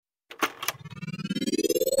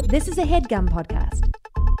This is a HeadGum podcast.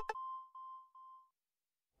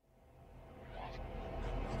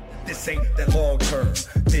 This ain't that long-term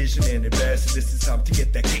vision and invest. This is time to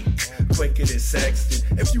get that cake quicker than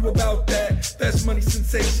Sexton. If you about that, that's money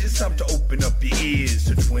sensation. It's time to open up your ears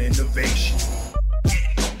to Twinnovation.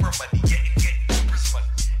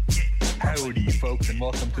 Howdy, folks, and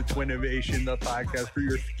welcome to Twinnovation, the podcast for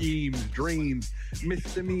your schemes, dreams,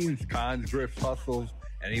 misdemeanors, cons, grifts, hustles.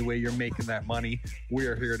 Any way you're making that money,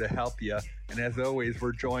 we're here to help you. And as always,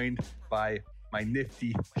 we're joined by my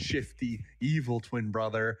nifty, shifty, evil twin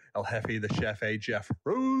brother, El Jefe the Chef, Jeff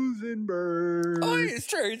Rosenberg. Oh, his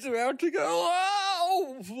train's about to go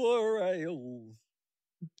off the rails.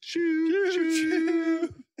 Choo,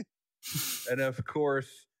 choo. And of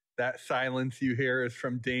course, that silence you hear is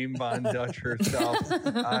from Dame Von Dutch herself,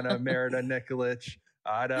 Anna Merida Nikolic.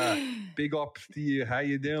 Anna, big ups to you. How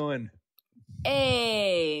you doing?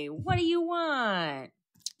 Hey, what do you want?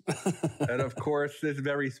 And of course, this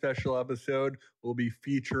very special episode will be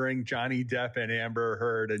featuring Johnny Depp and Amber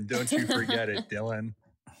Heard. And don't you forget it, Dylan.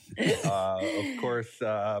 Of course,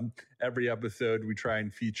 every episode we try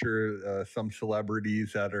and feature some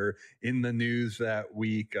celebrities that are in the news that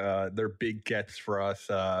week. They're big gets for us.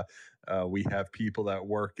 We have people that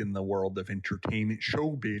work in the world of entertainment.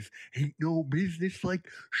 Showbiz ain't no business like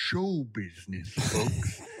show business,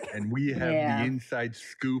 folks. And we have the inside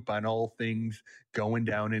scoop on all things going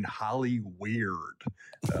down in Hollywood.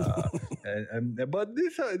 But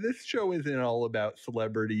this show isn't all about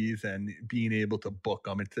celebrities and being able to book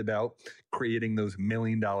them. It's about creating those $1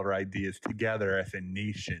 million ideas together as a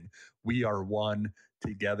nation. We are one,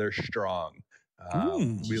 together strong.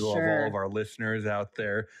 We love all of our listeners out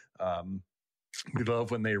there. We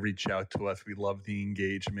love when they reach out to us. We love the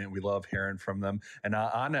engagement. We love hearing from them. And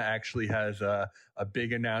Anna actually has a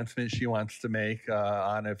big announcement she wants to make.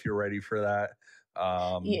 Anna, if you're ready for that.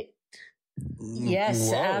 Yes,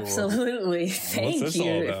 Whoa. absolutely. Thank What's this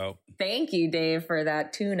you. all about? Thank you, Dave, for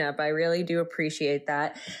that tune-up. I really do appreciate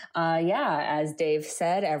that. As Dave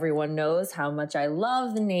said, everyone knows how much I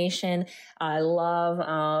love the nation. I love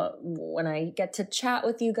when I get to chat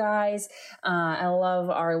with you guys. I love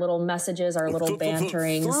our little messages, our little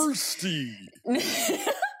banterings. Thirsty.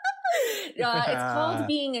 It's called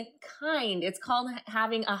being kind. It's called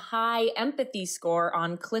having a high empathy score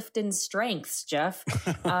on Clifton Strengths, Jeff.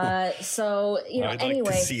 I'd anyway.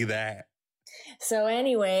 like to see that. So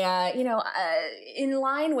anyway, in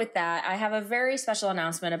line with that, I have a very special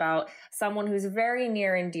announcement about someone who's very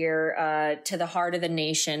near and dear to the heart of the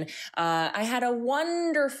nation. I had a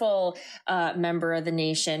wonderful member of the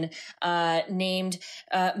nation named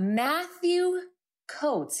Matthew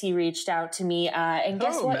Coates. He reached out to me, and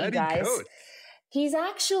guess what, Matty you guys? Coates. He's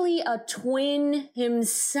actually a twin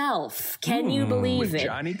himself. Can you believe it?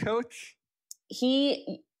 Johnny Coates?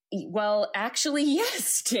 Well, actually,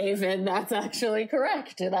 yes, David, that's actually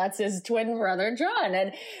correct. That's his twin brother, John.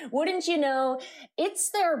 And wouldn't you know, it's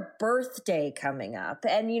their birthday coming up.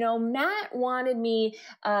 And, Matt wanted me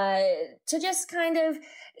to just kind of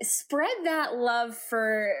spread that love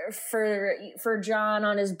for John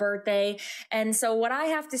on his birthday. And so what I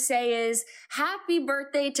have to say is happy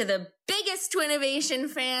birthday to the biggest Twinnovation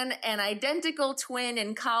fan and identical twin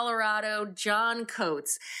in Colorado, John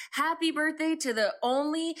Coates. Happy birthday to the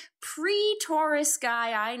only pre-Taurus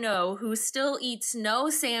guy I know who still eats no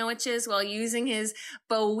sandwiches while using his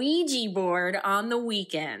Ouija board on the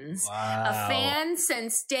weekends. Wow. A fan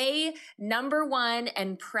since day number 1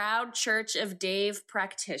 and proud Church of Dave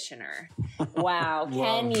practitioner. Wow.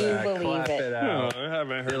 Can you believe Clap it? out. I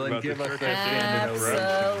haven't heard Dylan, about give the us church. that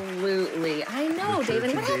Absolutely. I know, The Church David.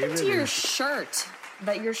 of What happened to David your is- shirt?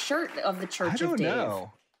 Your shirt of the Church I don't of Dave.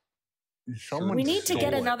 know. Someone We need to get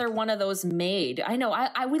stole it. another one of those made. I know.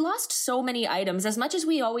 We lost so many items. As much as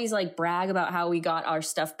we always brag about how we got our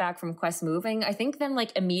stuff back from Quest Moving, I think then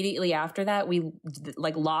immediately after that we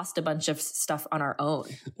lost a bunch of stuff on our own.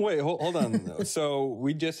 Wait, hold on. So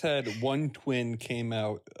we just had one twin came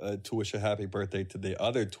out to wish a happy birthday to the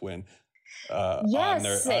other twin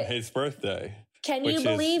Yes. on his birthday. Can you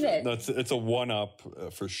believe it? It's a one-up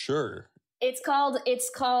for sure. It's called,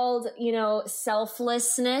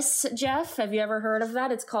 selflessness, Jeff. Have you ever heard of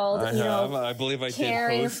that? It's called, I believe I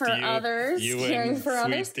caring did host for others, you caring and for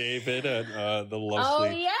Sweet others. David at the lovely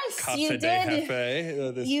Oh, yes, Casa you de did.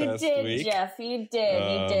 Jefe this You past did, week. Jeff. You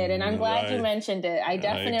did. And I'm glad you mentioned it. I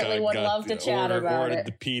definitely would love to chat about ordered it.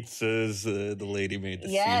 the pizzas. The lady made the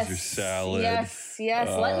Yes. Caesar salad. Yes.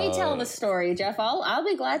 Let me tell the story, Jeff. I'll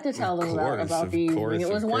be glad to tell them about the evening. It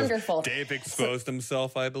was wonderful. Dave exposed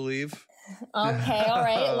himself, I believe. Okay, all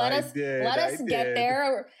right. Let us get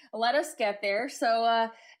there. Let us get there. So,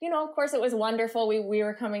 of course, it was wonderful. We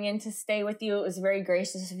were coming in to stay with you. It was very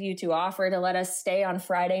gracious of you to offer to let us stay on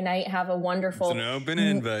Friday night, have a wonderful it's an open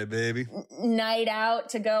invite, baby. Night out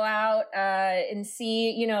to go out and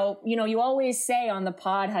see. You always say on the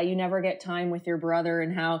pod how you never get time with your brother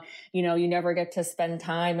and how you never get to spend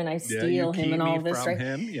time, and I steal him and all of this, right?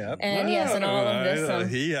 Him, yep. And and all of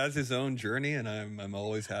this. He has his own journey, and I'm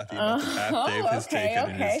always happy about the path Dave has taken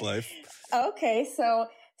in his life. Okay, so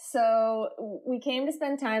we came to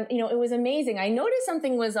spend time. It was amazing. I noticed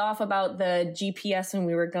something was off about the GPS when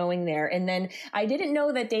we were going there. And then I didn't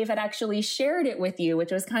know that Dave had actually shared it with you,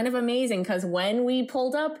 which was kind of amazing because when we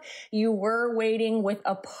pulled up, you were waiting with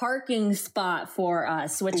a parking spot for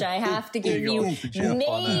us, which I have to give you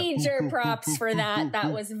major props for that.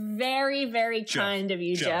 That was very, very kind of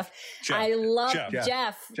you, Jeff. I love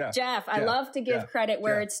Jeff. I love to give credit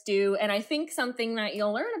where it's due. And I think something that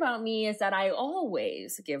you'll learn about me is that I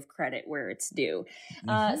always give credit where it's due.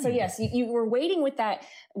 So yes, you were waiting with that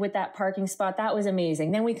parking spot. That was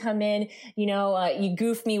amazing. Then we come in, you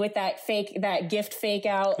goofed me with that gift fake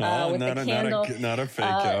out with the candle. Not a fake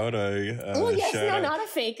out. Not a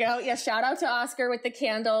fake out. Yes, shout out to Oscar with the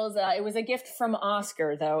candles. It was a gift from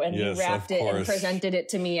Oscar though, and he wrapped it and presented it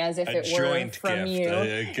to me as if it were from you.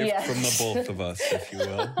 A gift from the both of us, if you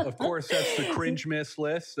will. Of course, that's the cringe miss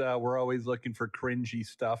list. We're always looking for cringy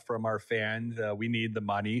stuff from our fans. We need the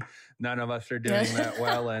money. None of us are doing that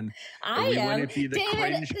well, and we wouldn't be the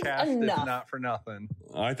cringe cast if not for nothing.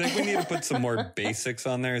 I think we need to put some more basics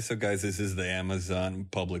on there. So, guys, this is the Amazon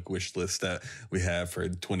public wish list that we have for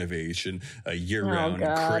Twinnovation, a year-round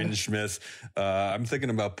cringe miss. I'm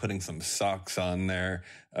thinking about putting some socks on there.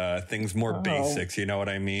 Things more basics, you know what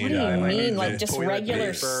I mean? What do you mean? Like just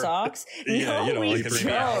regular socks?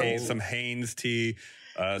 Some Hanes tea.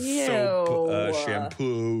 Soap,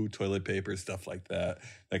 shampoo, toilet paper, stuff like that.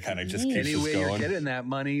 That kind of just keeps us going. You're getting that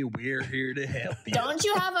money, we're here to help you. Don't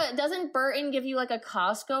you have doesn't Burton give you like a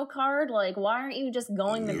Costco card? Like, why aren't you just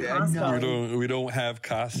going to Costco? No. We don't have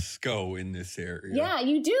Costco in this area. Yeah,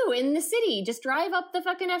 you do in the city. Just drive up the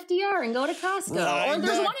fucking FDR and go to Costco. Or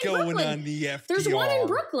there's one in Brooklyn. On the FDR. There's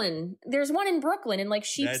one in Brooklyn in like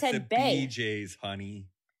Sheepshead Bay. That's BJ's, honey.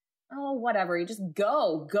 Oh, whatever. You just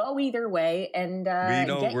go either way. And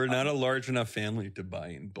we're not a large enough family to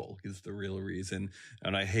buy in bulk is the real reason.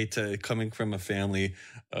 And I hate coming from a family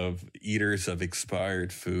of eaters of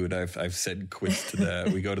expired food. I've said quits to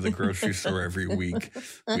that. We go to the grocery store every week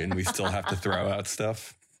and we still have to throw out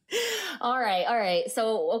stuff. All right. So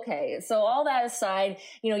all that aside,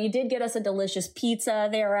 you did get us a delicious pizza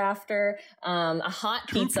thereafter, a hot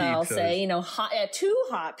pizza, I'll say, two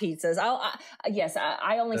hot pizzas.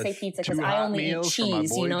 I only say pizza because I only eat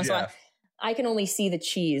cheese, so I can only see the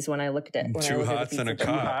cheese when I looked at it. Two hots and a cot.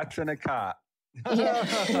 2 hots and a cot. Yeah.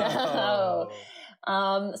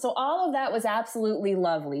 So all of that was absolutely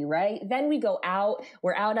lovely, right? Then we go out,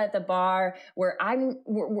 we're out at the bar where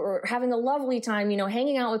we're having a lovely time,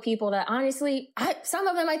 hanging out with people that honestly, some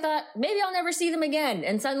of them I thought maybe I'll never see them again.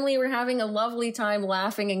 And suddenly we're having a lovely time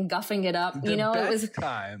laughing and guffing it up. It was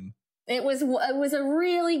time. It was a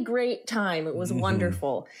really great time. It was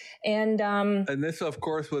wonderful. And this, of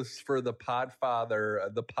course, was for the pod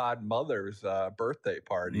mother's birthday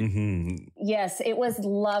party. Mm-hmm. Yes, it was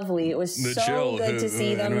lovely. It was so good to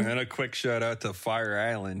see them. And a quick shout out to Fire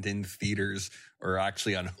Island in theaters, or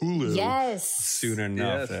actually on Hulu. Yes. Soon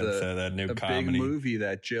enough. That new comedy. Big movie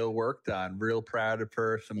that Jill worked on. Real proud of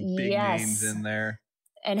her. Some big names in there.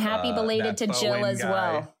 And happy belated to Jill as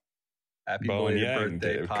well. Happy Bowen belated Yang,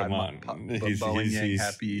 birthday, Dave, Pod. come on. He's belated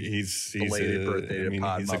birthday to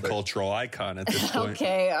Pod. He's Mother. a cultural icon at this point.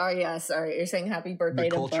 Okay. Oh, yes. All right. You're saying happy birthday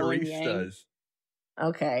to Bowen Yang. I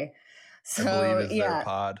Okay. So, believe it's their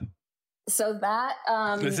pod. So that...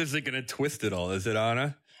 this isn't going to twist it all, is it,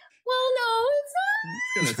 Anna? Well, no, it's not.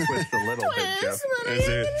 It's going to twist a little bit, Jeff.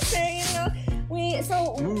 We're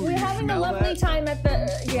having a lovely time at the...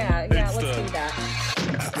 Yeah, let's do that.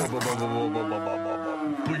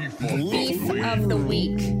 Beef of the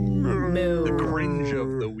week. Moo. The cringe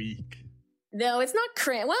of the week. No, it's not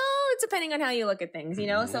cringe. Well, it's depending on how you look at things,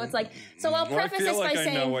 So it's like, I'll preface this by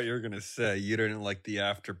saying, I know what you're going to say. You didn't like the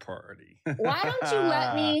after party. Why don't you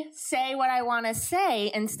let me say what I want to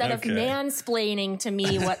say instead of mansplaining to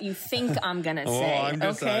me what you think I'm going to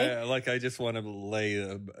say? I just want to lay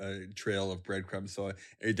a trail of breadcrumbs so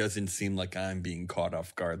it doesn't seem like I'm being caught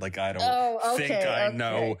off guard. Like I don't think I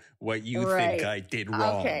know what you think I did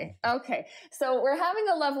wrong. Okay. So we're having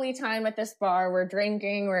a lovely time at this bar. We're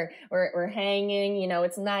drinking. We're hanging.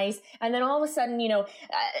 It's nice. And then all of a sudden,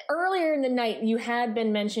 earlier in the night, you had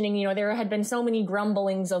been mentioning, there had been so many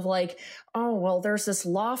grumblings of like, oh, well, there's this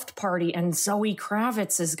loft party and Zoe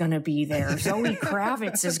Kravitz is going to be there. Zoe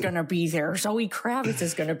Kravitz is going to be there. Zoe Kravitz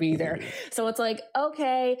is going to be there. So it's like,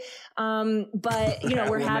 okay. But,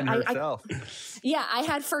 we're having, I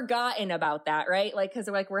had forgotten about that, right? Like, cause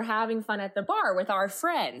like we're having fun at the bar with our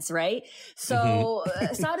friends, right? So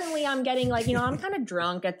suddenly I'm getting like, I'm kind of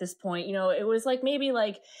drunk at this point, it was like maybe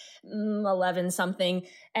like 11 something.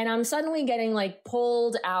 And I'm suddenly getting like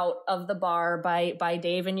pulled out of the bar by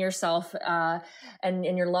Dave and yourself, and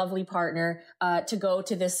your lovely partner, to go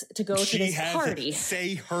to this party.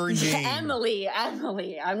 Say her name. Emily.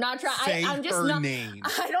 I'm not trying. I'm just not. Name.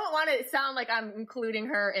 I don't want to sound like I'm including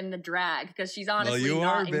her in the drag because she's honestly you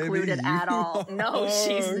not are, included baby. at all. No,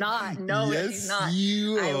 she's not. No, yes, she's not.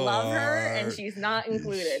 You I love her are. and she's not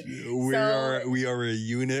included. We are a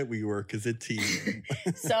unit. We work as a team.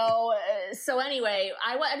 So anyway,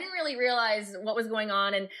 I didn't really realize what was going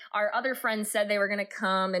on, and our other friends said they were going to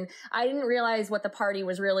come, and I didn't realize what the party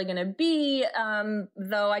was really going to be.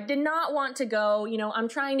 Though I did not want to go. I'm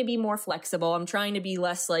trying to be more flexible. I'm trying to be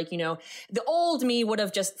less like, the old me would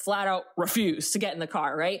have just flat out refused to get in the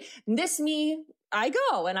car, right? This me, I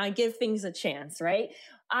go and I give things a chance, right?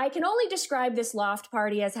 I can only describe this loft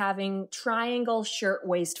party as having triangle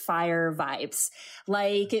shirtwaist fire vibes.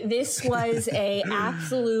 Like this was a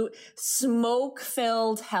absolute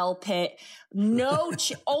smoke-filled hell pit. No,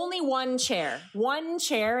 only one chair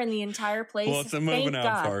in the entire place. Well, it's a moving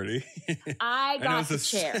out party. I got the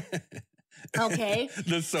chair. Okay.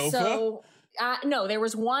 The sofa? So, no, there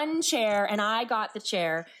was one chair and I got the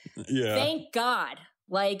chair. Yeah. Thank God.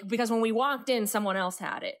 Like, because when we walked in, someone else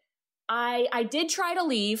had it. I did try to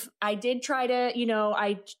leave. I did try to,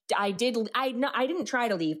 I didn't try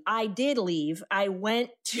to leave. I did leave. I went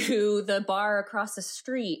to the bar across the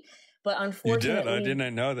street, but unfortunately. You did? I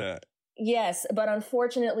didn't know that. Yes, but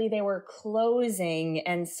unfortunately they were closing,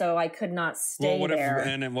 and so I could not stay there.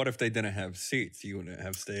 And what if they didn't have seats? You wouldn't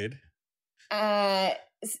have stayed? At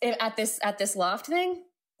this loft thing?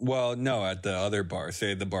 Well, no, at the other bar.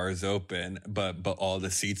 Say the bar is open, but all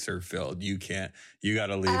the seats are filled. You got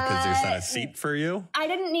to leave because there's not a seat for you. I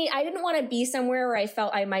didn't want to be somewhere where I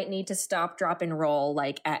felt I might need to stop, drop, and roll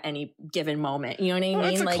like at any given moment. You know what I mean?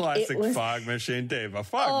 That's a like, classic fog machine, Dave. A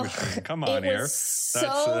fog machine. Come on, here.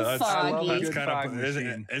 So foggy. That's kind of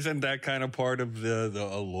isn't that kind of part of the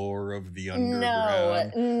allure of the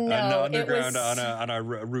underground? No, an underground on a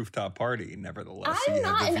rooftop party. Nevertheless, I'm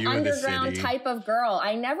not an underground type of girl.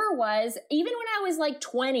 I never was. Even when I was like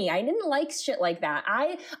 20, I didn't like shit like that.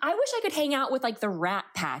 I wish I could hang out with like the Rat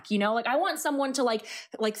Pack, like I want someone to like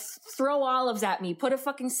throw olives at me, put a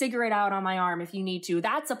fucking cigarette out on my arm if you need to.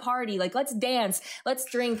 That's a party. Like, let's dance, let's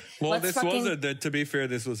drink. Well, to be fair,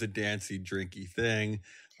 this was a dancey, drinky thing.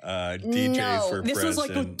 DJs were present. This was like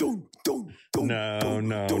a no.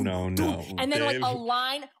 And then like a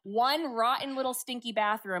line, one rotten little stinky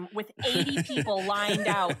bathroom with 80 people lined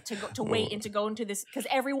out to wait and to go into this because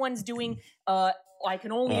everyone's doing I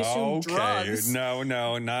can only assume drugs. No,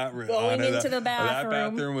 not going into the bathroom.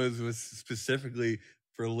 That bathroom was specifically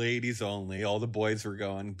for ladies only. All the boys were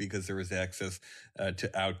going because there was access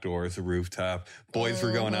to outdoors, a rooftop. Boys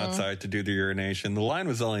were going outside to do the urination. The line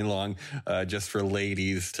was only long just for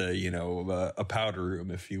ladies to, a powder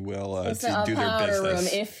room, if you will, to do their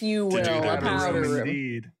business. Room, if you will, a powder room.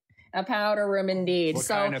 Indeed. A powder room, indeed. What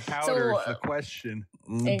kind of powder is the question?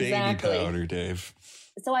 Exactly. Baby powder, Dave.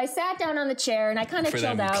 So I sat down on the chair and I kind of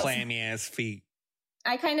chilled out. Clammy ass feet.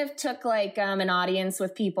 I kind of took like an audience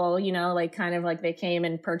with people, like kind of like they came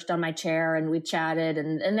and perched on my chair and we chatted.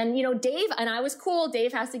 And then, Dave, and I was cool.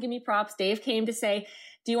 Dave has to give me props. Dave came to say,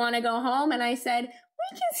 do you want to go home? And I said,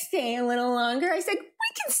 we can stay a little longer. I said,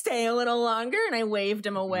 we can stay a little longer. And I waved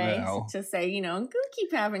him away to say, go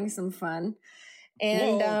keep having some fun.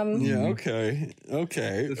 And okay.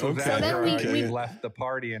 So then we left the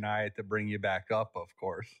party and I had to bring you back up, of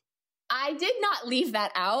course. I did not leave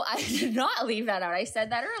that out. I I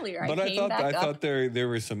said that earlier. But I thought there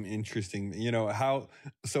was some interesting, how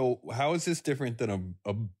is this different than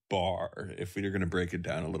a bar if we're going to break it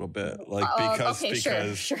down a little bit? Like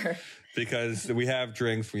sure. Because we have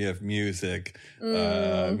drinks, we have music.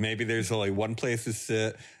 Maybe there's only one place to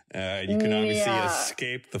sit. You can obviously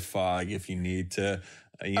escape the fog if you need to.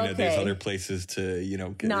 There's other places to,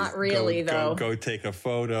 not really though. Go take a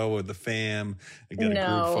photo with the fam and get a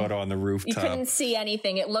group photo on the rooftop. You couldn't see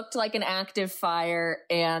anything. It looked like an active fire,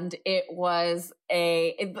 and it was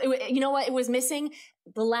you know what it was missing?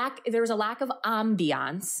 There was a lack of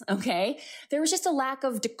ambiance. Okay. There was just a lack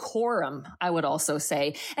of decorum, I would also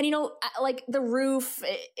say. And, like the roof,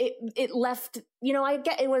 it left, I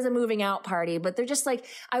get it was a moving out party, but they're just like,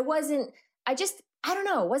 I don't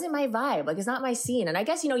know. It wasn't my vibe. Like, it's not my scene. And I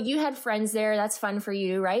guess, you had friends there. That's fun for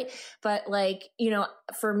you. Right. But like,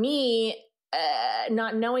 for me,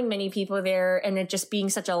 not knowing many people there and it just being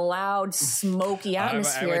such a loud, smoky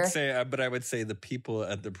atmosphere. I would say the people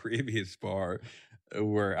at the previous bar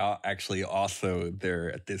were actually also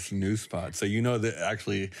there at this new spot. So, that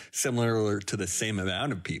actually similar to the same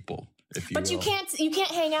amount of people. But you can't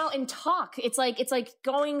hang out and talk. It's like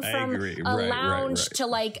going from a lounge to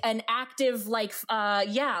like an active, like,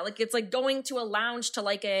 it's like going to a lounge to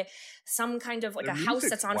like some kind of like a house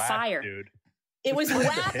that's on fire. Dude. It was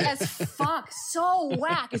whack as fuck. So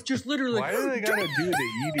whack. It's just literally. Why do they gotta do the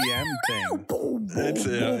EDM thing?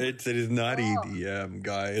 It is not EDM,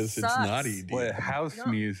 guys. It's not EDM. What, house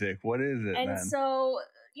music? What is it, and then? So.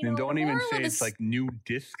 And don't even say it's like new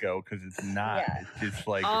disco, because it's not. Yeah. It's just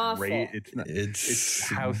like it's not. It's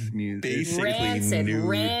house music. Basically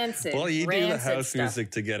rancid. Well, you do the house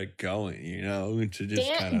music to get it going, to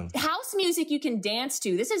just kind of house music you can dance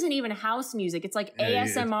to. This isn't even house music. It's like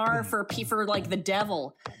ASMR for like the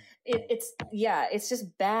devil. It's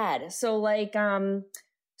just bad. So like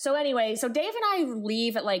so anyway, so Dave and I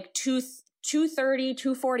leave at like 2:30,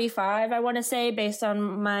 2:45, I want to say, based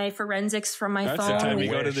on my forensics from my phone. That's the time you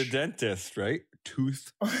go to the dentist, right?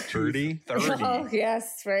 2:30. Oh,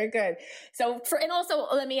 yes. Very good. So and also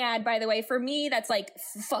let me add, by the way, for me, that's like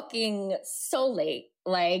fucking so late.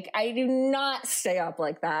 Like, I do not stay up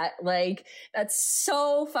like that. Like, that's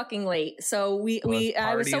so fucking late. So I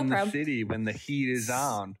was so proud. In the city when the heat is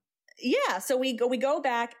on. Yeah, so we go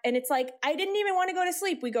back, and it's like, I didn't even want to go to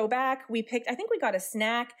sleep. We go back, I think we got a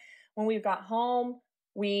snack. When we got home,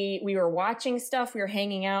 we were watching stuff. We were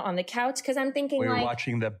hanging out on the couch because I'm thinking we were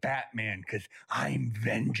watching the Batman because I'm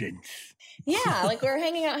vengeance. Yeah, like we were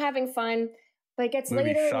hanging out, having fun. But it gets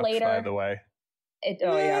later and later. By the way, it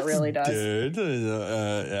really does.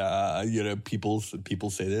 People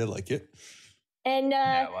say they like it. And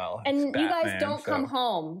and you guys don't come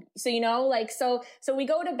home, so so we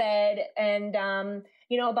go to bed, and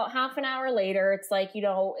about half an hour later, it's like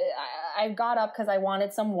I got up because I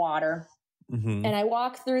wanted some water, and I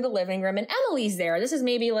walk through the living room, and Emily's there. This is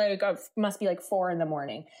maybe like must be like 4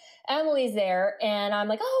 a.m. Emily's there, and I'm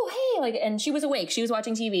like, oh hey, and she was awake. She was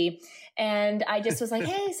watching TV, and I just was like,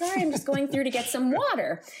 hey, sorry, I'm just going through to get some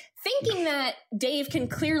water. Thinking that Dave can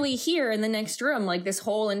clearly hear in the next room, like this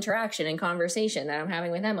whole interaction and conversation that I'm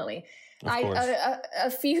having with Emily.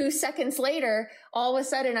 A few seconds later, all of a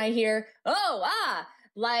sudden I hear, and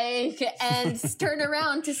turn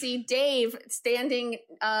around to see Dave standing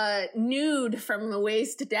nude from the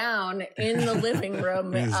waist down in the living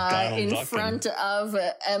room in front of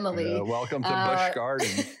Emily. Welcome to Busch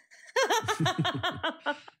Gardens.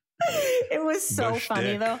 It was so Bush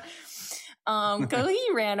funny dick. though. Cause he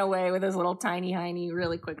ran away with his little tiny hiney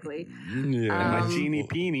really quickly. Yeah, my teeny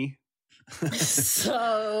peeny.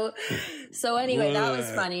 So anyway, that was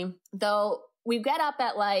funny. Though we get up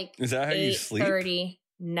at like Is that how you sleep?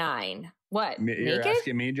 8:39. What? You're naked?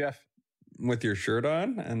 asking me, Jeff? With your shirt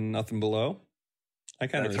on and nothing below? I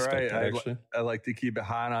kind of respect that, actually. I like to keep it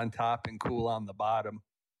hot on top and cool on the bottom.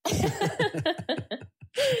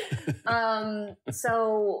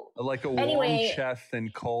 So I like a warm chest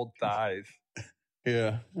and cold thighs.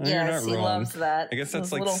 Yeah. Yes, he loves that. I guess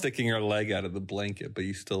that's like sticking your leg out of the blanket, but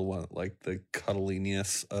you still want like the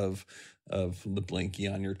cuddliness of the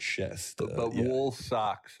blankie on your chest. But wool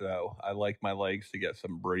socks, though. I like my legs to get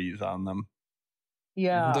some breeze on them.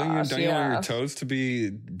 Yeah. Don't you want your toes to be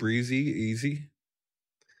breezy, easy?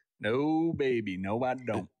 No, baby. No, I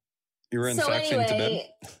don't. You were in socks into bed?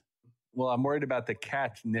 Well, I'm worried about the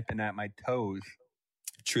cats nipping at my toes.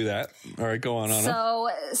 True that. All right, go on,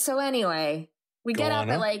 Anna. So anyway, we get up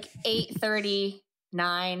at like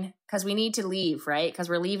 8:39 because we need to leave, right? Because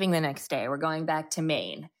we're leaving the next day. We're going back to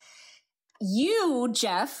Maine. You,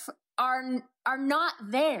 Jeff, are not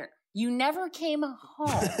there. You never came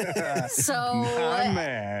home. So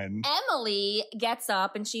man. Emily gets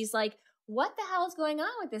up and she's like, what the hell is going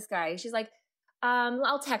on with this guy? She's like,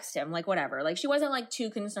 I'll text him, like whatever. Like she wasn't like too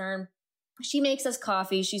concerned. She makes us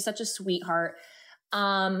coffee. She's such a sweetheart.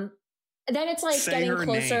 Then it's like getting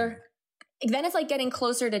closer. Name. Then it's like getting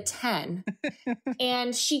closer to 10.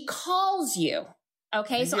 And she calls you.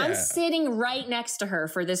 Okay, so I'm sitting right next to her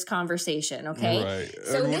for this conversation. Okay, right.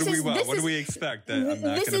 So what do we expect? That I'm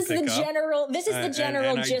not this is the general. This is the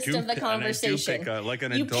general gist of the conversation. And I do pick up, like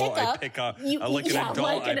an adult. I pick up like an adult.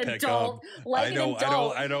 Like an I pick adult. up. Like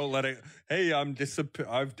I don't let it. Hey, I've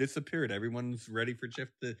disappeared. Everyone's ready for Jeff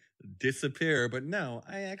to disappear, but no,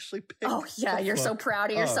 I actually picked. Oh yeah, you're so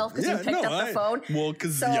proud of yourself because you picked up the phone. Well,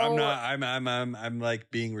 because I'm not. I'm like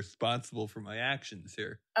being responsible for my actions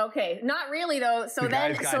here. Okay, not really though. So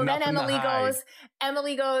then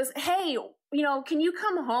Emily goes, hey, can you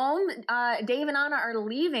come home? Dave and Anna are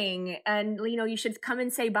leaving, and you should come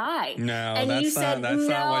and say bye. No, and that's not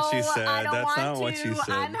what she said. I don't that's want not to. what she said.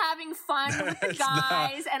 I'm having fun with the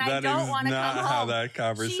guys, and I don't want to come home. That's not how that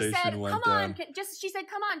conversation went down. She said,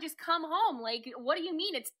 come on, just come home. Like, what do you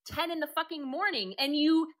mean? It's 10 in the fucking morning, and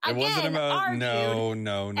you again argued. No,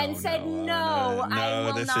 and said no. I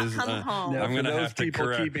will not come home. No, I'm gonna have to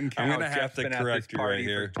correct. I'm gonna have to correct you right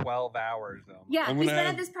here. For 12 hours. Yeah, he's been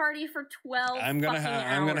at this party for 12 I'm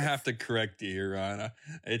gonna have to correct you, Your Honor.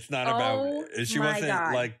 It's not about. She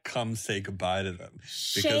wasn't like come say goodbye to them.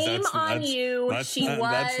 Shame on you. She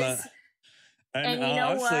was. And you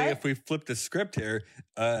know honestly, what? if we flip the script here,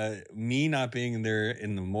 me not being there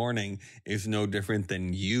in the morning is no different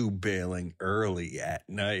than you bailing early at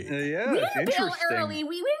night. Yeah, we didn't bail early.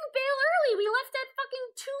 We didn't bail early. We left at fucking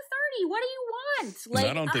 2:30. What do you want? Like,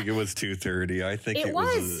 I don't think it was 2:30. I think it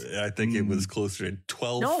was. I think it was closer to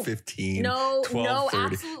 12:15. No,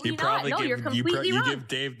 12:30. Absolutely not. No, you're completely wrong. You give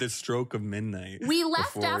Dave the stroke of midnight. We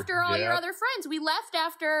left after all your other friends. We left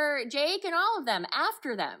after Jake and all of them.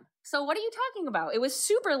 After them. So what are you talking about? It was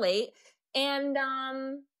super late, and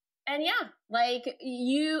yeah, like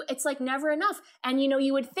it's like never enough. And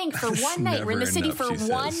you would think for one night, we're in the city for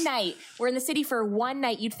one night. We're in the city for one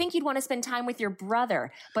night. You'd think you'd want to spend time with your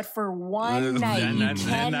brother, but for one night, you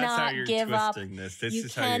cannot give up. You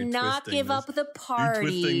cannot give up the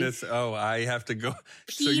party. You're twisting this. Oh, I have to go.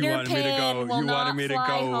 So you wanted me to go. You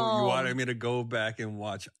wanted me to go back and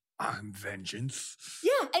watch I'm Vengeance.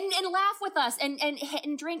 Yeah, and laugh with us and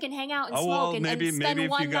drink and hang out and smoke and spend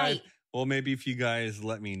one night. Well, maybe if you guys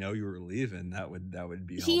let me know you were leaving, that would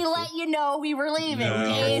be helpful. He let you know we were leaving.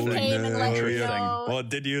 Dave came and let you know. Well,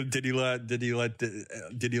 did you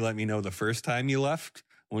let me know the first time you left?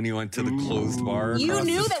 When you went to the closed bar, you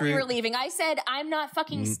knew that we were leaving. I said, "I'm not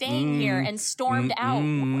fucking staying here," and stormed out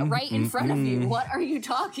right in front of you. What are you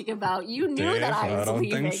talking about? You knew Dave, that I was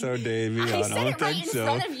leaving. I don't think so, Davey. I said don't it right think in so.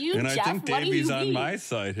 front of you, and Jeff. I think Davey's on my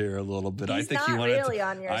side here a little bit. He's not really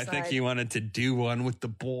on your side. I think he wanted to do one with the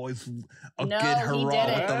boys. No, he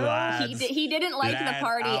didn't. He didn't like the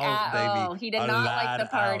party at all. He did not like the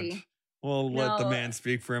party. Well, let the man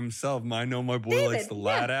speak for himself. I know my boy likes to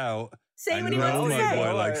lad out. Say what he wants to say. My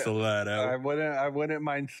boy likes to lad out. I wouldn't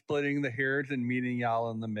mind splitting the hairs and meeting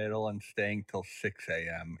y'all in the middle and staying till 6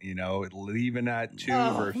 a.m. Leaving at 2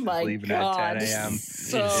 versus leaving at 10 a.m.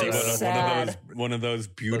 So sad. One of those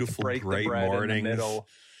beautiful bright mornings.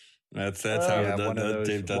 That's how one of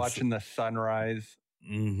those watching the sunrise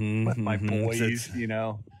with my boys.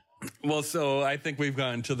 Well, so I think we've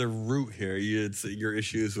gotten to the root here. It's your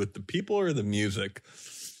issues with the people or the music.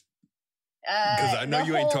 Because I know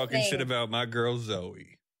you ain't talking shit about my girl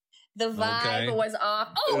Zoe. The vibe was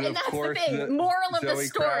off. Oh, and that's the thing. Moral of the story.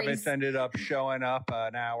 Zoe Kravitz ended up showing up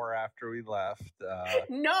an hour after we left.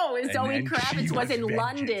 No, Zoe Kravitz was in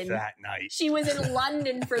London that night. She was in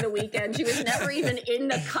London for the weekend. She was never even in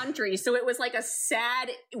the country. So it was like a sad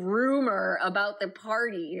rumor about the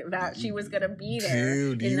party that she was going to be there.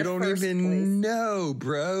 Dude, you don't even know,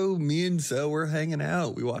 bro. Me and Zoe were hanging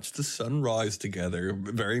out. We watched the sunrise together.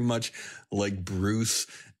 Very much like Bruce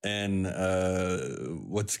and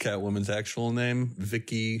what's Catwoman's actual name?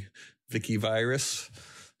 Vicky Virus.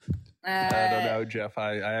 I don't know, Jeff.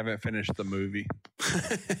 I haven't finished the movie.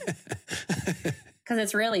 Because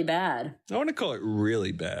it's really bad. I want to call it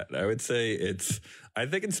really bad. I would say I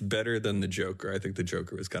think it's better than the Joker. I think the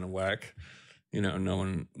Joker was kind of whack.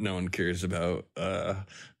 No one cares about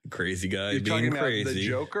crazy guy being crazy. About the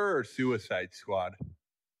Joker or Suicide Squad?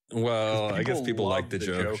 Well, I guess people like the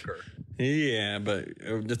Joker. Yeah, but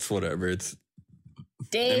it's whatever. It's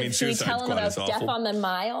Dave, should we tell him about Death on the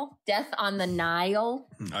Nile? Death on the Nile?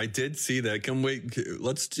 I did see that.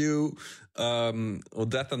 Let's do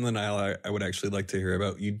Death on the Nile. I would actually like to hear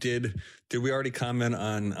about. You did we already comment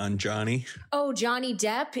on Johnny? Oh, Johnny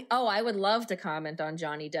Depp? Oh, I would love to comment on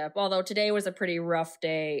Johnny Depp. Although today was a pretty rough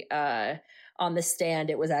day on the stand.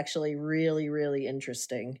 It was actually really, really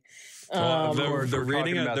interesting.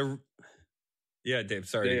 Yeah, Dave,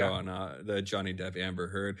 sorry to go on the Johnny Depp Amber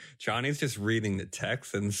Heard. Johnny's just reading the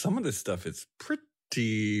text, and some of this stuff is pretty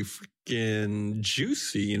pretty freaking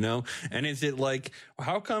juicy, you know? And is it like,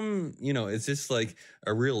 how come, you know, is this like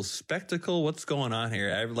a real spectacle? What's going on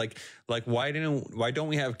here? Why don't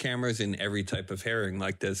we have cameras in every type of hearing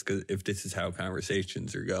like this? Because if this is how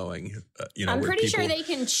conversations are going, you know, I'm pretty sure they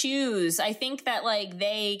can choose. I think that like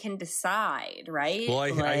they can decide, right? Well,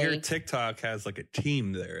 I hear TikTok has like a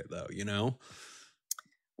team there, though, you know?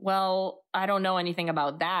 Well, I don't know anything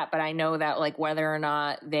about that, but I know that like whether or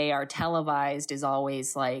not they are televised is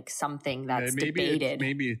always like something that's debated.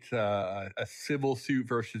 Maybe it's a civil suit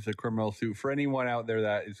versus a criminal suit. For anyone out there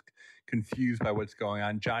that is confused by what's going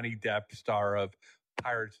on, Johnny Depp, star of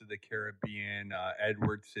Pirates of the Caribbean,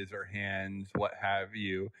 Edward Scissorhands, what have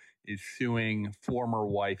you, is suing former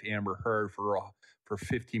wife Amber Heard for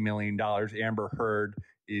 $50 million. Amber Heard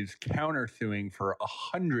is countersuing for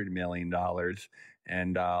 $100 million.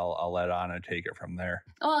 And I'll let Anna take it from there.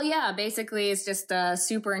 Oh, yeah. Basically, it's just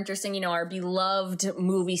super interesting. You know, our beloved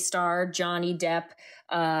movie star, Johnny Depp,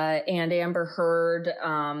 and Amber Heard,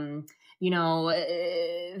 you know,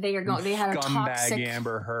 they had a toxic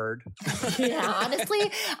Amber Heard. Yeah,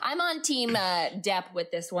 honestly, I'm on team Depp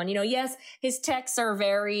with this one. You know, yes, his texts are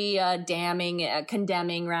very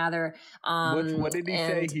condemning rather. What did he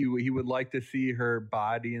say? He would like to see her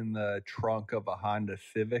body in the trunk of a Honda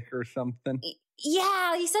Civic or something.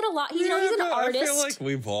 Yeah, he said a lot. He's an artist. I feel like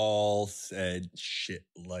we've all said shit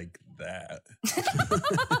like that.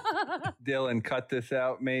 Dylan, cut this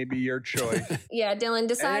out. Maybe your choice. Yeah, Dylan,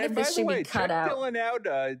 decide if this should be cut out. Dylan out.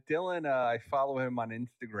 Dylan, I follow him on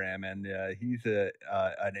Instagram, and he's an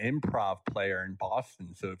improv player in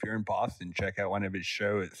Boston. So if you're in Boston, check out one of his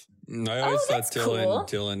shows. I always thought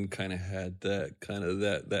Dylan kind of had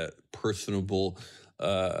that personable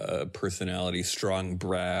personality, strong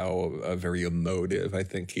brow, very emotive. I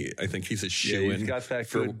think he's a shoo-in. He's got that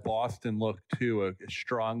good Boston look too, a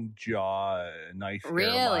strong jaw, a nice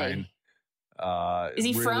hairline. Is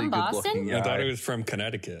he really from Boston? Guy. I thought he was from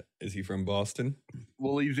Connecticut. Is he from Boston?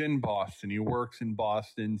 Well, he's in Boston. He works in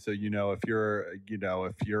Boston. So, you know, if you're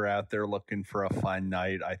out there looking for a fun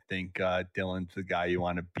night, I think Dylan's the guy you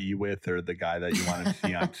want to be with, or the guy that you want to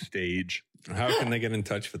see on stage. How can they get in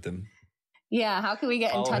touch with him? Yeah, how can we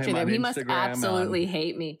get in touch with him? He must absolutely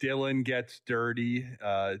hate me. Dylan Gets Dirty,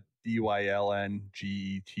 DYLNGETZ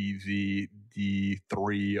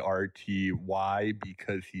D3RTY,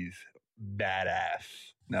 because he's badass.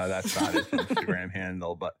 No, that's not his Instagram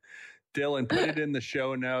handle, but Dylan, put it in the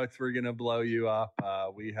show notes. We're going to blow you up.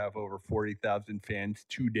 We have over 40,000 fans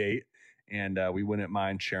to date, and we wouldn't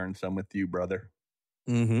mind sharing some with you, brother.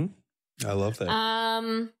 Mm-hmm. I love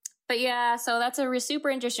that. But yeah, so that's a super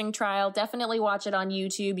interesting trial. Definitely watch it on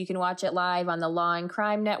YouTube. You can watch it live on the Law and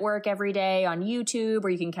Crime Network every day on YouTube, or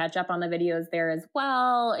you can catch up on the videos there as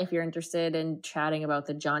well if you're interested in chatting about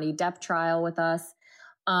the Johnny Depp trial with us.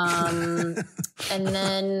 And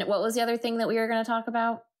then what was the other thing that we were going to talk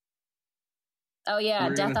about? Oh yeah,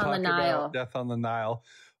 Death on the Nile. Death on the Nile.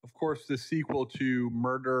 Of course, the sequel to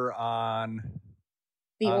Murder on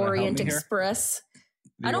the Orient Express.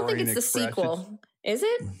 I don't think it's the sequel. Is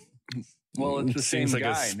it? Well, it's the seems same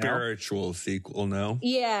like guy, a spiritual sequel, no?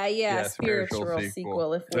 Yeah, spiritual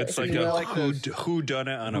sequel. It's like a who done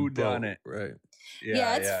it on a boat, right?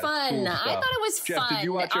 Yeah, it's fun. Cool, I thought it was Jeff, fun. Did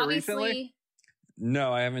you watch it recently?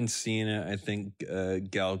 No, I haven't seen it. I think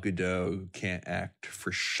Gal Gadot can't act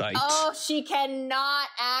for shite. Oh, she cannot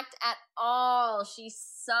act at all. She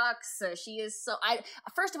sucks. She is so.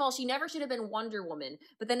 First of all, she never should have been Wonder Woman.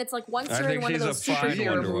 But then it's like once you're in one of those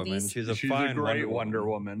superhero movies, she's a great Wonder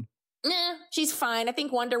Woman. Nah, she's fine. I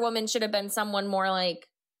think Wonder Woman should have been someone more like,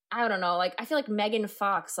 I don't know, like I feel like Megan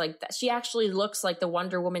Fox, like that, she actually looks like the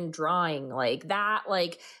Wonder Woman drawing, like that,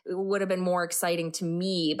 like would have been more exciting to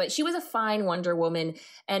me. But she was a fine Wonder Woman,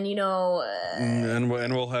 and you know, and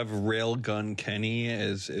we'll have Railgun Kenny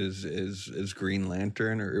as Green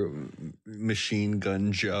Lantern, or Machine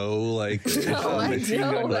Gun Joe, like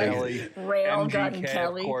Railgun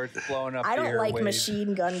Kelly. Of course, blowing up. I don't like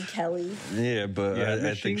Machine Gun Kelly. Yeah, but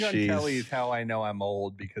I think Machine Gun Kelly is how I know I'm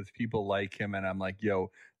old, because people like him, and I'm like,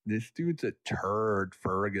 yo. This dude's a turd,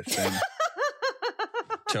 Ferguson.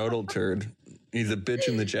 Total turd. He's a bitch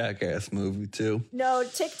in the Jackass movie too. No,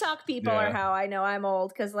 TikTok people are how I know I'm old,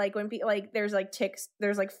 because like when people like there's like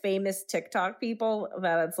famous TikTok people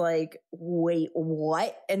that it's like, wait,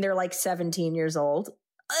 what? And they're like 17 years old.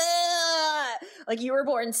 Like you were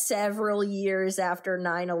born several years after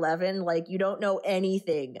 9/11. Like you don't know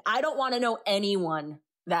anything. I don't want to know anyone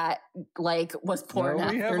that like was born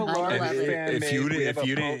after 9/11.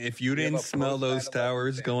 If you didn't smell those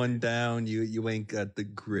towers going down, you ain't got the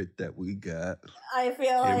grit that we got. I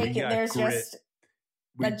feel like there's grit. just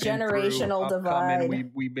generational divide.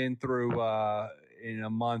 We've been through in a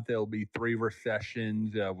month it'll be 3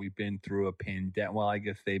 recessions. We've been through a pandemic. Well, I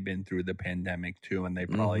guess they've been through the pandemic too, and they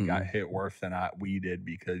probably got hit worse than we did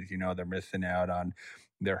because they're missing out on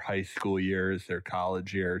their high school years, their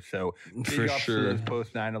college years. So for sure,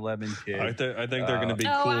 post 9/11 kids. I think they're going to be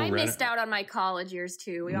cool. I missed out on my college years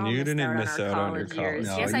too. We all you missed didn't out miss on our out college on your college years.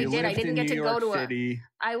 No, yes, I did. I didn't get to go to City.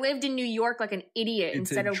 I lived in New York like an idiot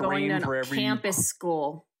instead of going to a campus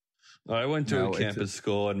school. I went to a campus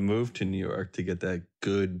school and moved to New York to get that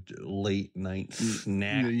good late night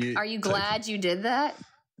snack. Are you glad you did that?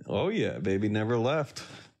 Oh yeah, baby never left.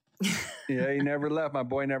 Yeah, he never left. My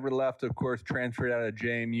boy never left. Of course, transferred out of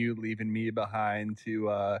JMU, leaving me behind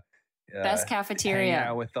to best cafeteria.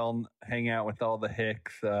 Hang out with all the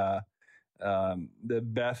Hicks. The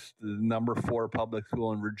best, number 4 public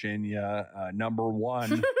school in Virginia. Number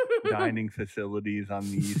 1 dining facilities on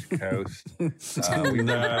the East Coast. We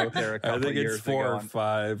were out there a couple I think it's 4 ago or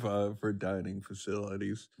 5 for dining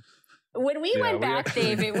facilities. When we went back,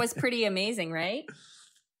 Dave, it was pretty amazing, right?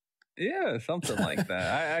 Yeah, something like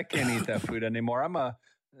that. I can't eat that food anymore.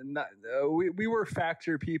 We were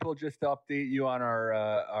factor people. Just to update you on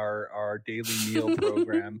our daily meal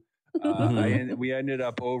program. We ended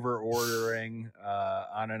up over ordering.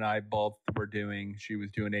 Anna and I both were she was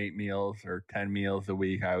doing 8 meals or 10 meals a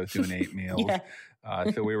week. I was doing 8 meals.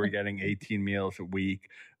 Yeah. So we were getting 18 meals a week,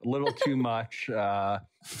 a little too much. So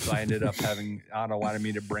I ended up Anna wanted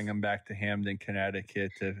me to bring them back to Hamden,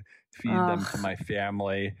 Connecticut to feed them to my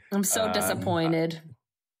family. I'm so disappointed.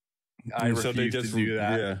 I refused to do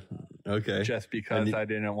that. Yeah. Okay. Just because I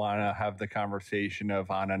didn't want to have the conversation of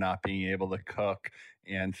Anna not being able to cook.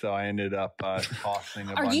 And so I ended up tossing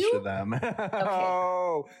a bunch of them.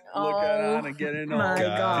 Oh, look at Anna getting all. My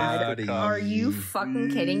God. Are you fucking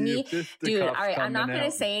kidding me? Dude, all right, I'm not going to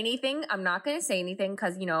say anything. I'm not going to say anything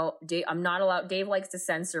because, I'm not allowed. Dave likes to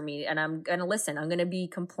censor me and I'm going to listen. I'm going to be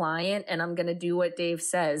compliant and I'm going to do what Dave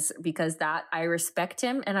says because I respect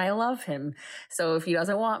him and I love him. So if he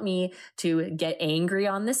doesn't want me to get angry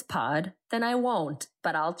on this pod, then I won't.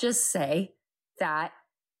 But I'll just say that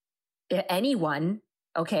anyone,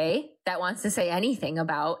 that wants to say anything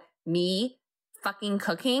about me fucking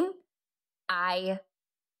cooking, I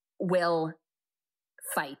will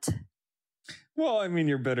fight. Well, I mean,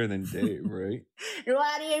 you're better than Dave, right?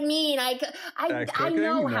 What do you mean? I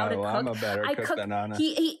know how to cook. I'm a better cook than Anna.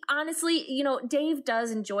 He honestly, Dave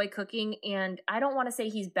does enjoy cooking, and I don't want to say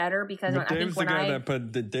he's better because but Dave's the guy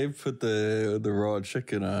that Dave put the raw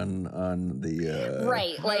chicken on the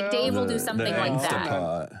right. Like Dave will do something like that,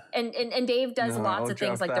 pot. and Dave does lots of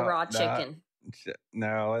things like the raw chicken.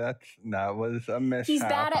 No, that was a mishap. He's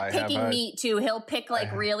bad at picking meat too. He'll pick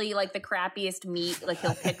really the crappiest meat. Like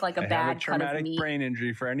he'll pick a bad cut of meat. I have a traumatic brain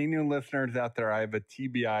injury. For any new listeners out there, I have a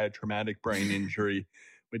TBI, a traumatic brain injury,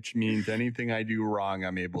 which means anything I do wrong,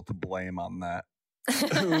 I'm able to blame on that.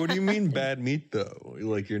 What do you mean bad meat though?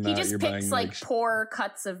 Like you're not. He just picks poor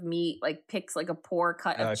cuts of meat. Like picks a poor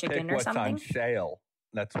cut of chicken or something. What's on sale?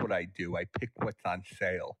 That's what I do. I pick what's on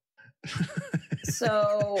sale.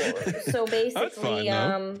 So basically,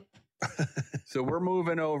 so we're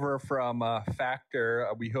moving over from Factor.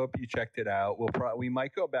 We hope you checked it out. We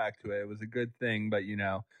might go back to it. It was a good thing, but you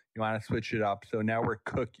want to switch it up. So now we're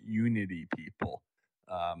Cook Unity people.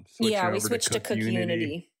 We switched to Cook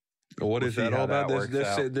Unity. What is that all about?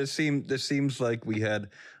 This seems like we had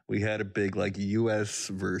a big US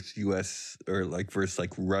versus US or versus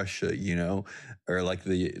Russia, or like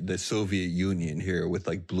the Soviet Union here with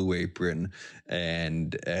Blue Apron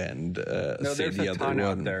and no, there's the a other ton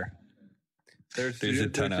one. Out there. There's a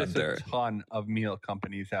ton out there. A ton of meal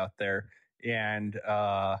companies out there, and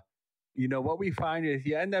what we find is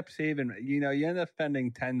you end up saving. You end up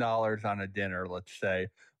spending $10 on a dinner, let's say,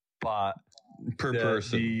 but per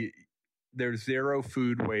person. There's zero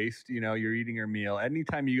food waste. You're eating your meal.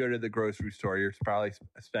 Anytime you go to the grocery store, you're probably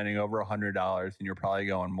spending over $100, and you're probably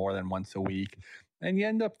going more than once a week. And you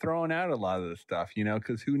end up throwing out a lot of the stuff,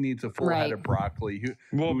 because who needs a full head of broccoli?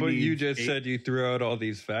 But you just said you threw out all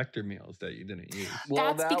these Factor meals that you didn't use.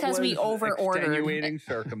 Well, that's because we over-ordered. Extenuating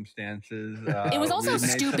circumstances. It was also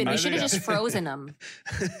stupid. We should have just frozen them.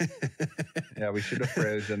 Yeah, we should have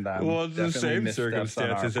frozen them. Well, it's the same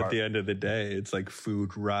circumstances at the end of the day. It's like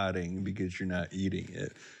food rotting because you're not eating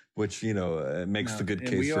it, which, makes the good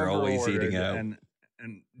case for always eating out.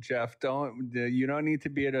 And Jeff, you don't need to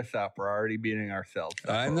beat us up. We're already beating ourselves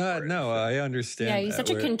up. I'm not. No, I understand. Yeah, he's such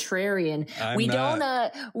a contrarian. We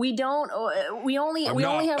only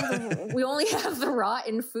have the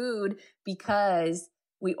rotten food because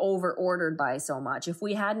we over ordered by so much. If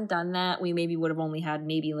we hadn't done that, we maybe would have only had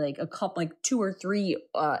maybe like a couple, like 2 or 3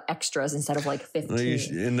 extras instead of like 15.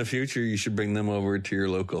 Well, in the future, you should bring them over to your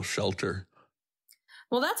local shelter.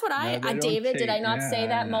 Well, that's what David, did I not say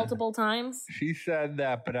that multiple times? She said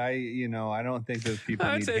that, but I don't think those people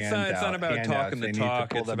need handouts. It's not about talking the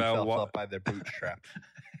talk. It's about up by their bootstraps.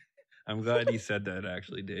 I'm glad you said that,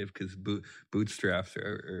 actually, Dave, because bootstraps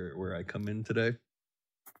are where I come in today.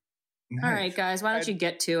 Nice. All right, guys, why don't you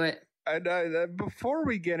get to it? Before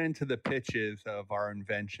we get into the pitches of our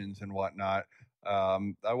inventions and whatnot,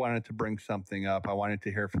 I wanted to bring something up. I wanted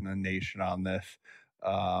to hear from the nation on this.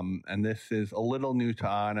 And this is a little new to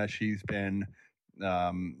Anna. She's been,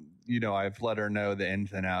 I've let her know the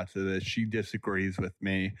ins and outs of this. She disagrees with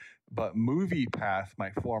me. But MoviePass,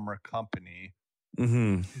 my former company,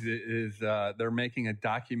 is they're making a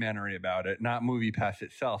documentary about it. Not MoviePass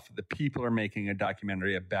itself. The people are making a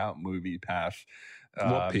documentary about MoviePass.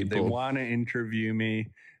 What people? They want to interview me.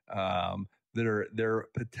 They're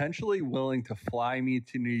potentially willing to fly me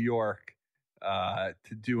to New York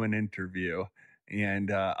to do an interview.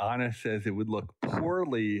 And Anna says it would look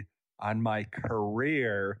poorly on my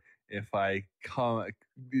career if I come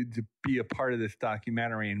to be a part of this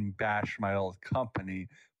documentary and bash my old company.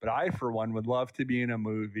 But I, for one, would love to be in a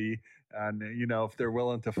movie. And, if they're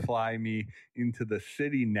willing to fly me into the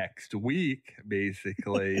city next week,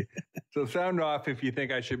 basically. So sound off if you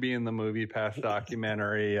think I should be in the MoviePass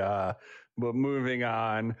documentary. But moving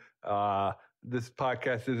on, this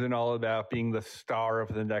podcast isn't all about being the star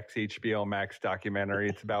of the next HBO Max documentary.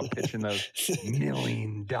 It's about pitching those $1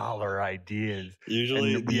 million ideas.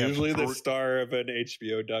 Usually the star of an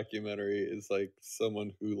HBO documentary is like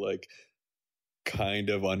someone who kind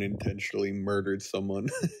of unintentionally murdered someone.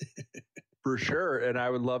 For sure. And I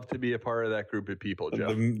would love to be a part of that group of people,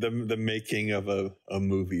 Joe. The making of a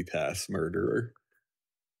MoviePass murderer.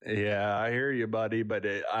 Yeah, I hear you, buddy. But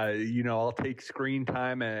I'll take screen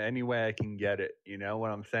time any way I can get it. You know what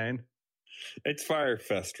I'm saying? It's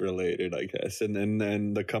Firefest related, I guess. And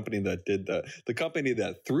then the company that did that, the company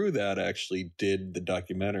that threw that actually did the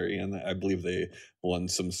documentary. And I believe they won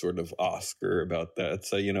some sort of Oscar about that.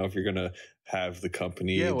 So, if you're going to have the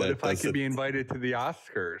company. Yeah, what if I could be invited to the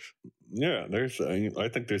Oscars? Yeah, I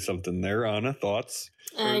think there's something there. Anna, thoughts?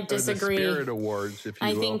 I disagree. The Spirit Awards, if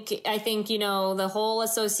you will. I think the whole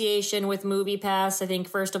association with MoviePass. I think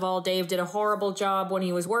first of all, Dave did a horrible job when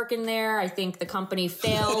he was working there. I think the company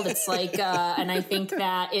failed. It's and I think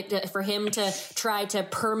that for him to try to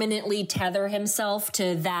permanently tether himself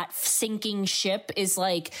to that sinking ship is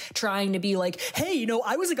like trying to be like, hey,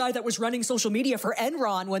 I was a guy that was running social media for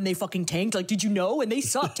Enron when they fucking tanked. Like, did you know? And they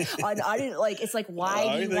sucked. I didn't it's like,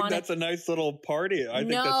 why do you want that's a nice little party. I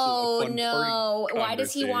think that's a fun party. Why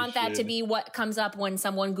does he want that to be what comes up when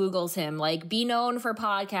someone Googles him? Like, be known for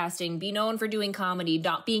podcasting, be known for doing comedy,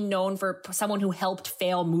 not being known for someone who helped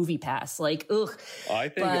fail MoviePass. Like, ugh. I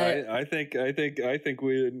think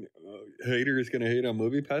we hater is going to hate on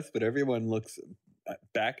MoviePass, but everyone looks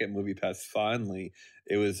back at MoviePass fondly.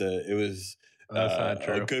 It was That's not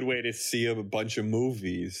true. A good way to see a bunch of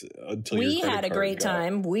movies until we had a great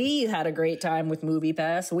time. We had a great time with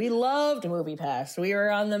MoviePass. We loved MoviePass. We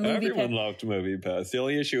were on the Everyone loved MoviePass. The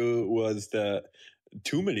only issue was that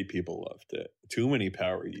too many people loved it. Too many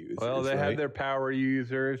power users. Well, they had their power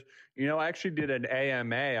users. I actually did an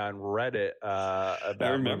AMA on Reddit about.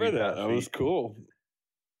 I remember that. That was cool.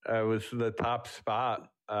 It was the top spot.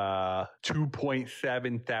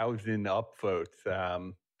 2.7 thousand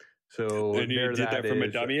upvotes. So and you did that from a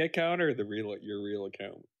dummy account or your real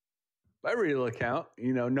account? My real account.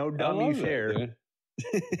 No dummies here.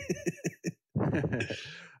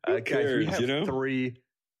 Who cares? Guys, we have 3.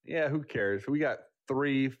 Yeah, who cares? We got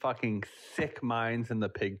 3 fucking sick minds in the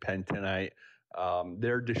pig pen tonight.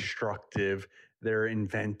 They're destructive. They're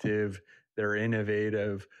inventive. They're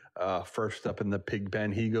innovative. First up in the pig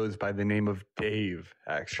pen, he goes by the name of Dave,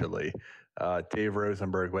 actually. Dave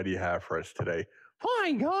Rosenberg, what do you have for us today?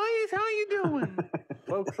 Fine, guys. How you doing?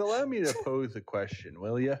 Folks, allow me to pose a question,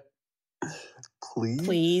 will you?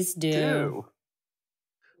 Please do.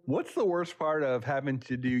 What's the worst part of having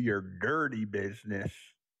to do your dirty business?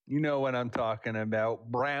 You know what I'm talking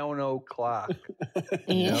about. Brown o'clock.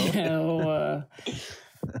 I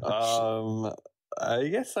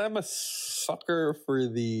guess I'm a sucker for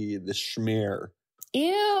the schmear.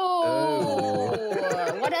 Ew.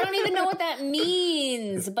 What? I don't even know what that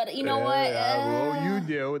means. But you know what? Well, you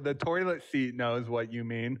do. The toilet seat knows what you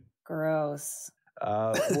mean. Gross.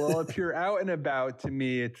 Well, if you're out and about, to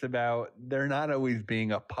me, it's about there not always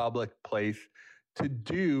being a public place to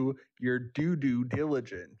do your due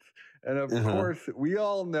diligence. And of course, we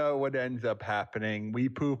all know what ends up happening. We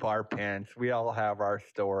poop our pants. We all have our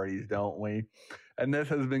stories, don't we? And this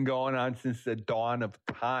has been going on since the dawn of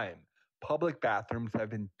time. Public bathrooms have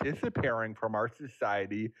been disappearing from our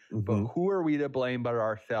society, but who are we to blame but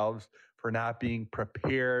ourselves for not being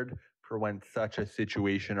prepared for when such a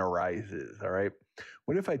situation arises, all right?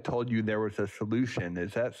 What if I told you there was a solution?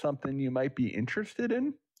 Is that something you might be interested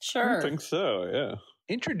in? Sure. I think so, yeah.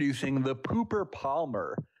 Introducing the Pooper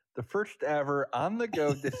Palmer, the first ever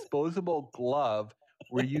on-the-go disposable glove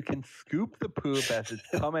where you can scoop the poop as it's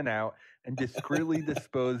coming out and discreetly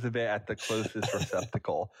dispose of it at the closest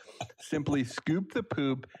receptacle. Simply scoop the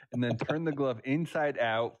poop and then turn the glove inside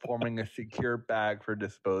out, forming a secure bag for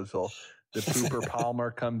disposal. The Pooper Palmer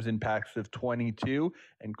comes in packs of 22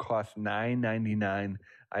 and costs $9.99.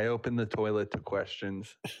 I open the toilet to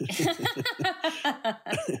questions.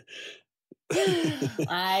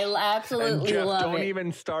 I absolutely and Jeff, love don't it.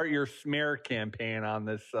 even start your smear campaign on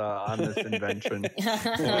this invention.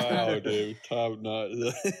 Wow, dude, top notch.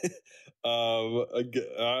 No,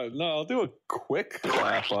 I'll do a quick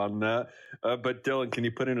clap on that. But Dylan, can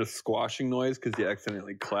you put in a squashing noise because you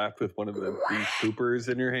accidentally clapped with one of the beef poopers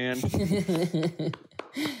in your hand?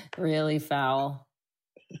 Really foul.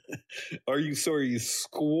 Are you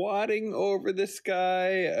squatting over this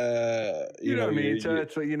guy? You don't need to.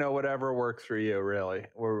 It's whatever works for you. Really,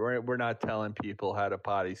 we're not telling people how to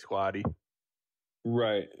potty squatty.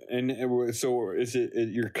 Right, and so is it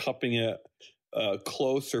you're cupping it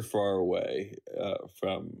close or far away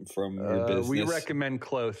from your business? We recommend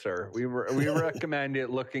closer. We recommend it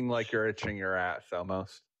looking like you're itching your ass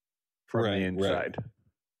almost from the inside. Right.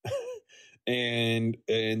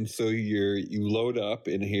 And so you load up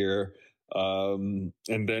in here, and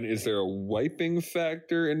then is there a wiping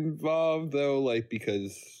factor involved though? Like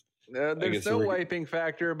because there's no wiping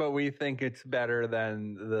factor, but we think it's better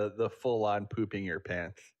than the full on pooping your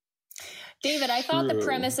pants. David, I thought the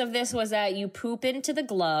premise of this was that you poop into the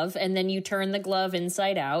glove and then you turn the glove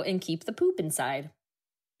inside out and keep the poop inside.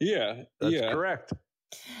 Yeah, that's correct.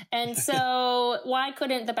 And so why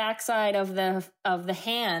couldn't the backside of the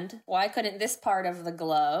hand, why couldn't this part of the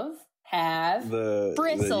glove have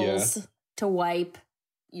bristles to wipe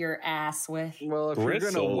your ass with? Well, if you're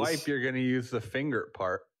going to wipe, you're going to use the finger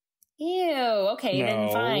part. Ew. Okay, then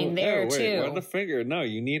fine. There too. Why the finger? No,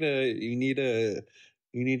 you need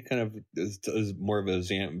kind of more of a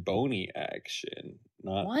Zamboni action.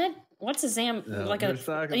 Not what? What's a you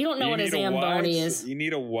don't know what a Zamboni is. You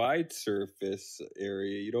need a wide surface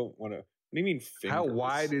area. You don't want to. What do you mean fingers? How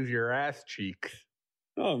wide is your ass cheeks?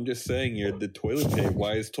 No, I'm just saying the toilet paper.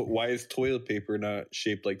 Why is toilet paper not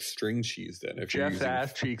shaped like string cheese then? If Jeff's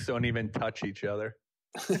ass cheeks don't even touch each other.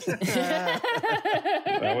 That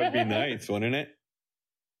would be nice, wouldn't it?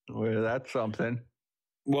 Well, that's something.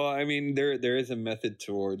 Well, I mean, there is a method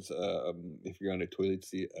towards if you're on a toilet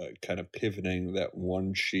seat, kind of pivoting that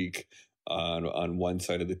one cheek on one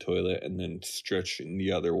side of the toilet and then stretching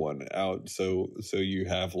the other one out, so you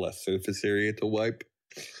have less surface area to wipe.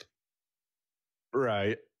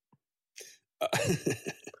 Right.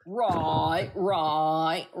 Right.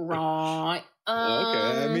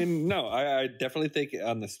 Okay. I mean, no, I definitely think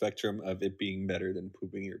on the spectrum of it being better than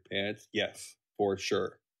pooping your pants. Yes, for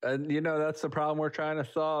sure. And, that's the problem we're trying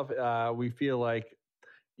to solve. We feel like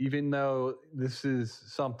even though this is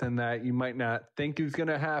something that you might not think is going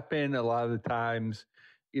to happen, a lot of the times,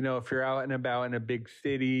 if you're out and about in a big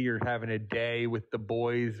city, you're having a day with the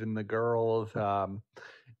boys and the girls.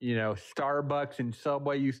 Starbucks and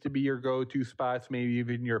Subway used to be your go-to spots, maybe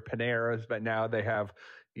even your Paneras, but now they have,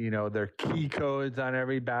 their key codes on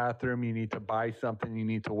every bathroom. You need to buy something. You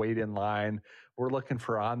need to wait in line. We're looking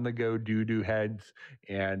for on-the-go doo-doo heads,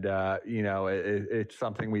 and it's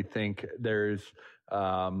something we think there's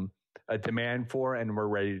a demand for, and we're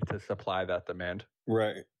ready to supply that demand.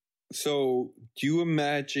 Right. So, do you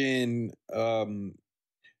imagine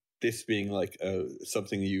this being like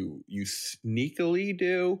something you sneakily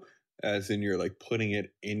do, as in you're like putting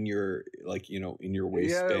it in your in your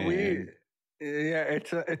waistband?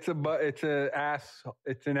 It's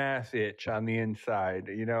an ass itch on the inside.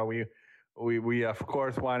 We of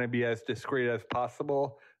course want to be as discreet as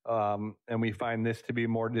possible, and we find this to be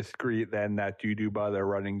more discreet than that doo-doo bother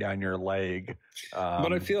running down your leg.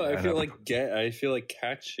 But I feel like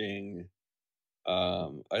catching,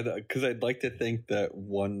 because I'd like to think that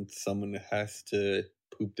when someone has to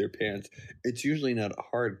poop their pants, it's usually not a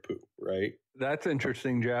hard poop, right? That's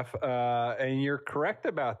interesting, Jeff, and you're correct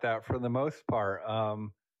about that for the most part.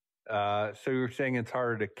 So you're saying it's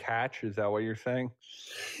harder to catch? Is that what you're saying?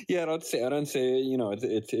 Yeah, I don't say.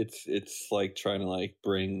 It's like trying to like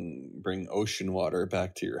bring ocean water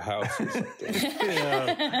back to your house or something.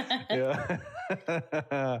 Yeah.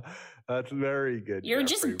 That's very good. You're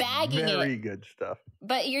Jeffrey. just bagging it. Very good stuff.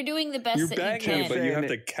 But you're doing the best You're that bagging you it, can. but you have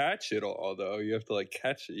to catch it all, though. You have to like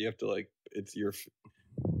catch it. You have to like it's your.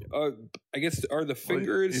 I guess are the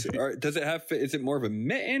fingers? Does it have? Is it more of a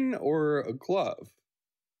mitten or a glove?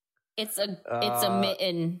 It's a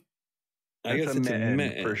mitten. I guess it's a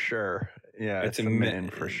mitten for sure. Yeah, it's a mitten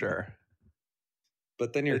for sure.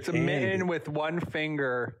 But then it's a mitten with one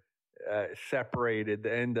finger separated.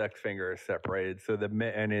 The index finger is separated, so the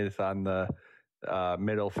mitten is on the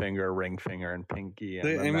middle finger, ring finger, and pinky.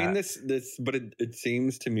 And but it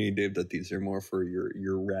seems to me, Dave, that these are more for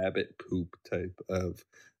your rabbit poop type of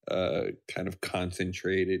kind of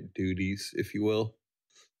concentrated duties, if you will.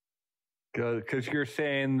 Because you're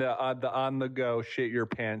saying the on the go shit your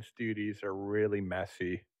pants duties are really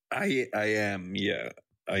messy. I am, yeah,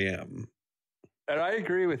 I am. And I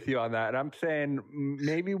agree with you on that. And I'm saying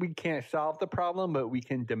maybe we can't solve the problem, but we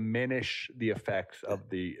can diminish the effects of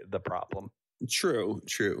the problem. True.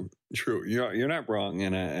 You're not wrong,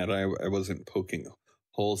 and I wasn't poking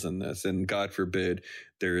holes in this. And God forbid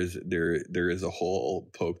there is a hole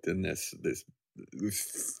poked in this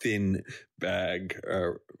thin bag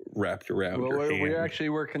wrapped around your hand. We actually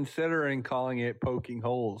were considering calling it poking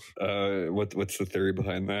holes. What's the theory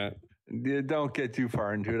behind that? Don't get too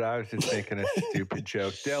far into it. I was just making a stupid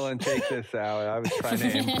joke. Dylan, take this out. I was trying to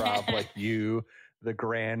improv like you, the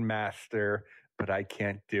grandmaster, but I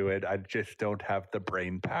can't do it. I just don't have the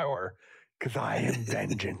brain power because I am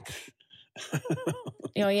vengeance.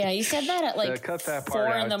 Oh yeah, you said that at like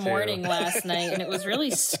 4 in the morning last night, and it was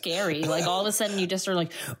really scary. Like all of a sudden, you just are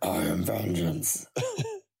like, "I am vengeance,"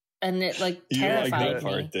 and it like terrified me. You like that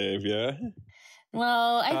part, Dave? Yeah.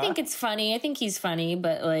 Well, I think it's funny. I think he's funny,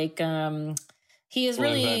 but like, he is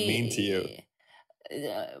really. What does that mean to you?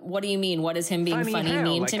 What do you mean? What does him being funny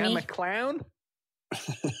mean to me? I'm a clown.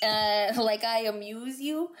 Like I amuse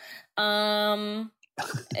you.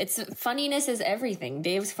 It's funniness is everything.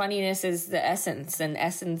 Dave's funniness is the essence, and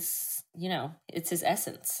essence, it's his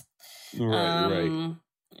essence. Right.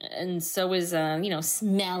 And so is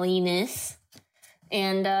smelliness.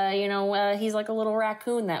 And he's like a little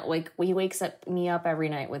raccoon that he wakes me up every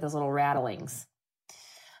night with his little rattlings.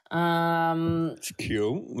 It's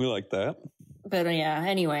cute. We like that. But yeah,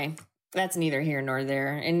 anyway, that's neither here nor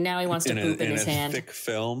there. And now he wants to poop in his hand. Thick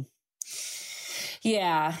film.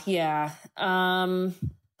 Yeah.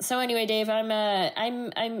 So anyway, Dave, I'm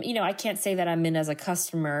I can't say that I'm in as a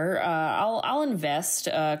customer. I'll invest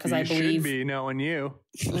because I believe. You should be knowing you.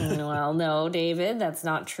 Well, no, David, that's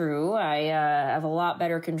not true. I have a lot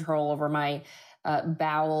better control over my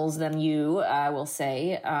bowels than you. I will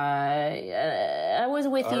say. I was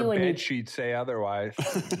with you, and bed she'd say otherwise.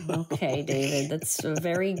 Okay, David, that's a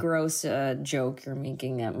very gross joke you're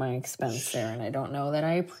making at my expense there, and I don't know that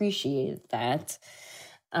I appreciate that.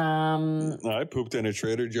 I pooped in a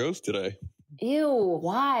Trader Joe's today. Ew,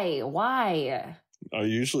 why? I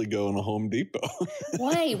usually go in a Home Depot.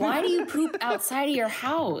 Why do you poop outside of your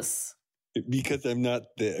house? Because I'm not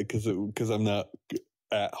there, because I'm not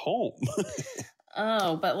at home.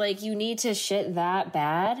 Oh, but like you need to shit that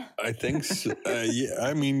bad? I think so. Yeah,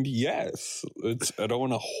 I mean, yes. I don't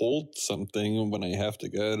want to hold something when I have to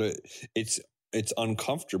go. It's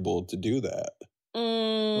uncomfortable to do that.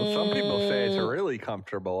 Well, some people say it's really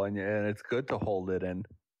comfortable and it's good to hold it in.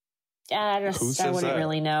 I wouldn't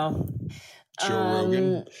really know. Joe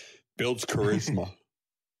Rogan builds charisma.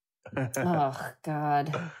 Oh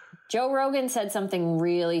God. Joe Rogan said something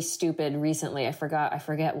really stupid recently. I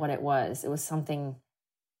forget what it was. It was something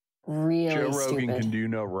really stupid. Joe Rogan can do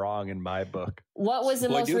no wrong in my book. What was the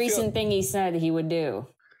most recent thing he said he would do?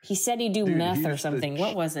 He said he'd do meth or something.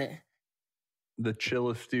 What was it? The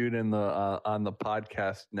chillest dude in the on the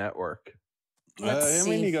podcast network. I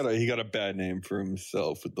mean, he got a bad name for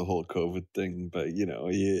himself with the whole COVID thing, but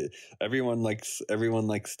everyone likes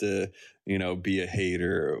to be a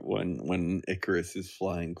hater when Icarus is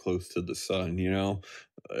flying close to the sun.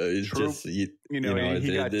 It's true. Just he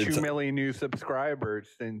got 2 million new subscribers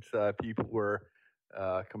since people were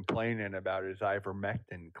complaining about his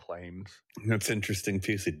ivermectin claims. That's an interesting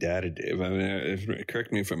piece of data, Dave. I mean,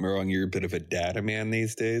 correct me if I'm wrong. You're a bit of a data man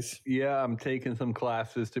these days. Yeah, I'm taking some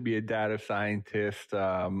classes to be a data scientist.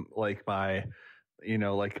 Like my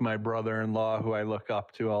brother-in-law, who I look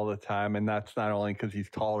up to all the time, and that's not only because he's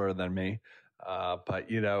taller than me, but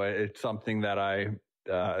it's something that I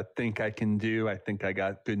think I can do. I think I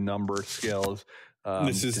got good number skills.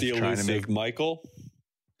 This is the elusive Michael.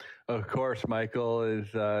 Of course, Michael is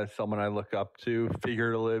someone I look up to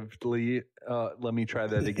figuratively. Let me try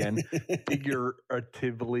that again.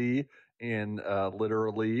 Figuratively and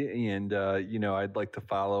literally, and I'd like to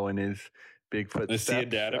follow in his Bigfoot steps. Is he a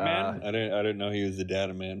data man? I didn't know he was a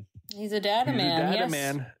data man. He's a data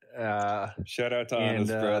man. Shout out to Anna's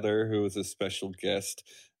brother, who was a special guest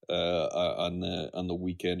on the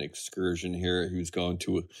weekend excursion here. He was going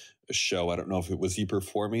to a show. I don't know if it was he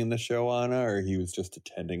performing in the show, Anna, or he was just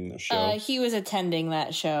attending the show. He was attending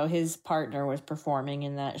that show. His partner was performing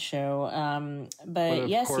in that show. But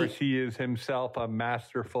yes, of course, he is himself a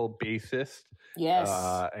masterful bassist. Yes,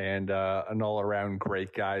 and an all-around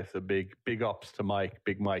great guy. So big ups to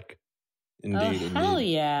Big Mike. Indeed, hell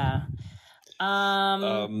yeah.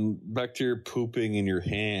 Back to your pooping in your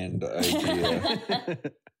hand idea.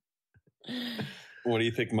 What do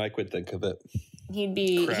you think Mike would think of it?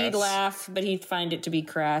 He'd laugh, but he'd find it to be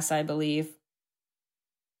crass, I believe.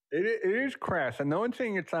 It is crass, and no one's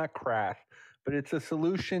saying it's not crass, but it's a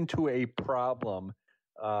solution to a problem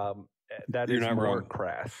that is more wrong.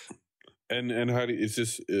 Crass. And how is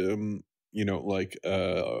this?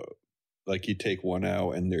 Like you take one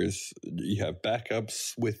out, and you have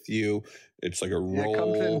backups with you. It's like a roll. It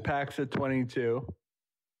comes in packs of 22.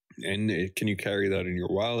 And can you carry that in your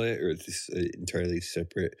wallet, or is this an entirely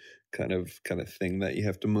separate kind of thing that you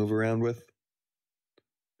have to move around with?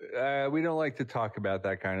 We don't like to talk about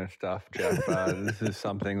that kind of stuff, Jeff. This is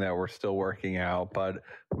something that we're still working out, but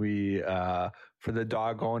we, for the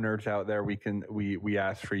dog owners out there, we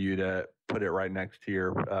ask for you to put it right next to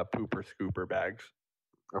your pooper scooper bags.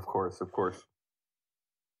 Of course.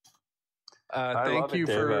 Thank you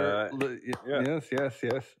for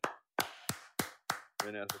yes.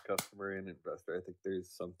 And as a customer and investor, I think there's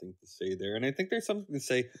something to say there. And I think there's something to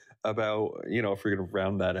say about, if we're going to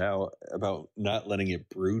round that out, about not letting it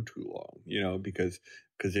brew too long, because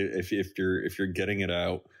if you're getting it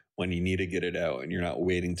out when you need to get it out and you're not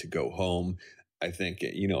waiting to go home, I think,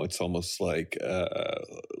 it's almost like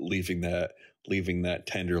leaving that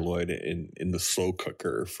tenderloin in the slow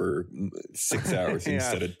cooker for 6 hours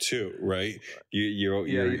instead of 2, right?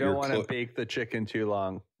 You don't want to bake the chicken too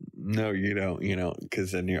long. No, you don't,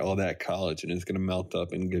 because then all that collagen is going to melt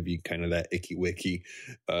up and give you kind of that icky wicky.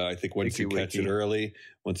 I think once you catch it early,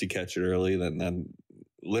 then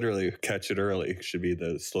literally catch it early should be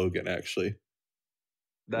the slogan, actually.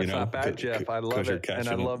 That's not bad, Jeff. I love it. And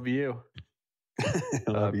I love you.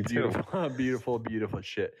 I love you too. Beautiful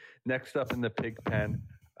shit. Next up in the pig pen,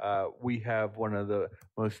 we have one of the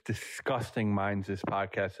most disgusting minds this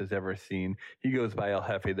podcast has ever seen. He goes by El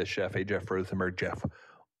Jefe the Chef. Hey, Jeff Rosenberg. Jeff,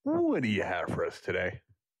 what do you have for us today?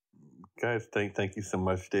 Guys, thank you so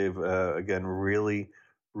much, Dave. Again, really,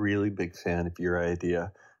 really big fan of your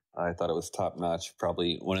idea. I thought it was top notch.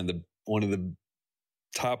 Probably one of the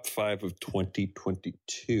top 5 of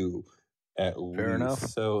 2022 at least. Fair enough.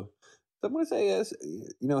 So I'm going to say is,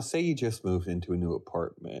 say you just moved into a new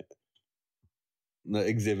apartment.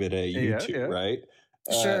 Exhibit A, YouTube, right?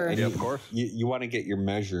 Sure. Of course. You want to get your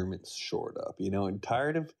measurements shored up, and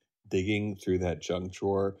tired of digging through that junk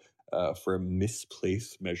drawer for a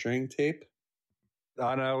misplaced measuring tape.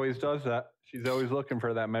 Anna always does that. She's always looking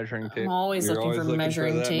for that measuring tape. I'm always looking for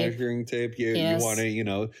measuring tape. Measuring tape. You want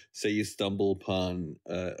to, say you stumble upon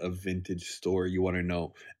a vintage store. You want to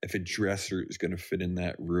know if a dresser is going to fit in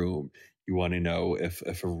that room. You want to know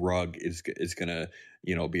if a rug is going to,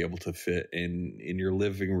 be able to fit in your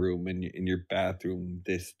living room and in your bathroom,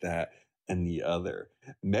 this, that, and the other.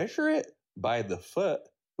 Measure it by the foot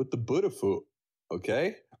with the Buddha foot,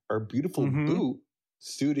 okay? Our beautiful boot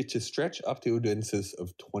suited to stretch up to a distance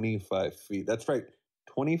of 25 feet. That's right,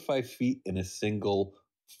 25 feet in a single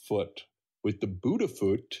foot. With the Buddha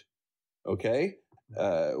foot, okay?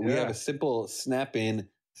 We have a simple snap-in,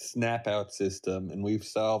 snap-out system, and we've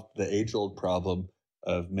solved the age-old problem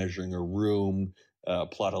of measuring a room, a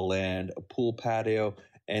plot of land, a pool patio,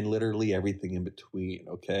 and literally everything in between,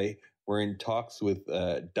 okay? We're in talks with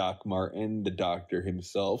Doc Martin, the doctor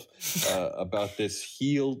himself, about this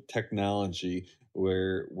healed technology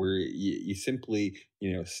where you simply,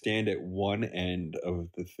 stand at one end of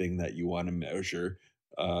the thing that you want to measure,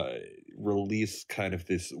 release kind of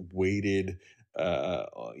this weighted,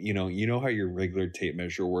 you know how your regular tape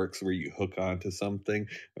measure works where you hook onto something.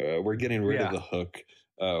 We're getting rid of the hook.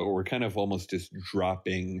 We're kind of almost just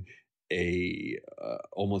dropping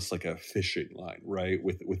almost like a fishing line, right?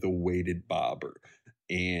 With a weighted bobber.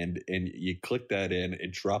 And you click that in,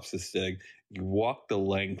 it drops this thing. You walk the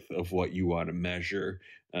length of what you want to measure.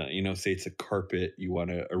 Say it's a carpet,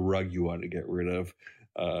 a rug you want to get rid of,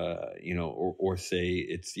 or say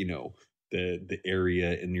it's, the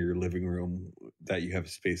area in your living room that you have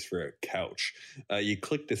space for a couch. You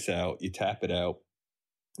click this out, you tap it out,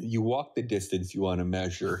 you walk the distance you want to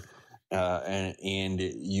measure, and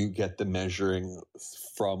you get the measuring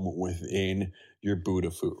from within your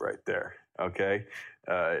Buddha foot right there. Okay,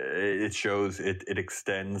 it shows it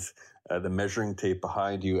extends the measuring tape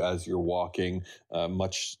behind you as you're walking,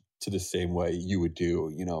 much to the same way you would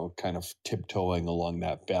do, kind of tiptoeing along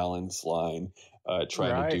that balance line,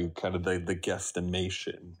 trying to do kind of the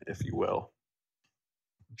guesstimation, if you will.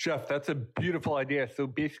 Jeff, that's a beautiful idea. So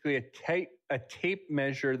basically a tape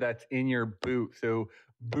measure that's in your boot. So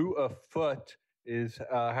boot a foot is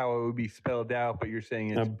how it would be spelled out, but you're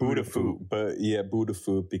saying it's Buddha foot. But yeah, Buddha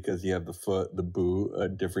foot, because you have the foot, the boot, a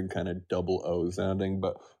different kind of double O sounding,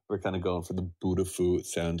 but we're kind of going for the Buddha foot.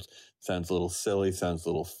 Sounds a little silly, sounds a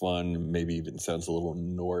little fun, maybe even sounds a little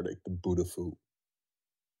Nordic, the Buddha foot.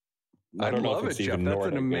 I don't know if it's even Nordic.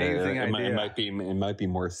 That's an amazing idea. It might be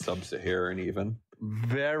more sub-Saharan even.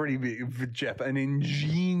 Very big, Jeff, an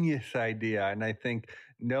ingenious idea. And I think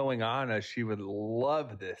knowing Anna, she would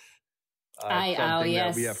love this. Something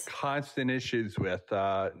that we have constant issues with.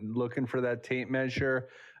 Looking for that tape measure.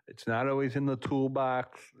 It's not always in the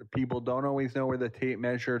toolbox. People don't always know where the tape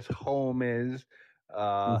measure's home is.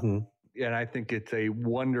 And I think it's a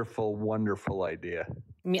wonderful, wonderful idea.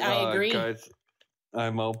 I agree. Guys,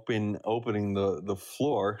 I'm opening the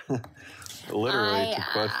floor literally to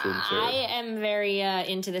questions here. I am very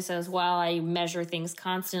into this as well. I measure things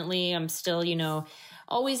constantly. I'm still,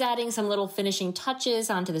 always adding some little finishing touches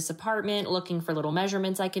onto this apartment, looking for little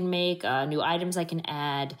measurements I can make, new items I can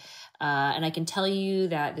add. And I can tell you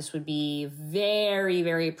that this would be very,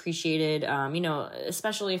 very appreciated,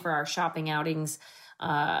 especially for our shopping outings.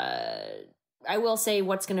 I will say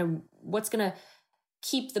what's gonna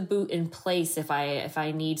keep the boot in place if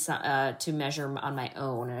I need to measure on my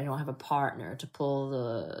own and I don't have a partner to pull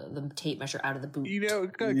the tape measure out of the boot.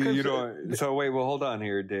 So wait, well, hold on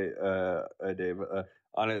here, Dave.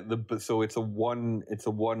 On it, so it's a one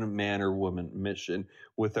man or woman mission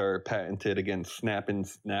with our patented, again, snap in,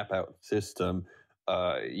 snap out system.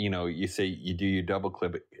 You say you do your double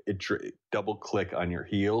click on your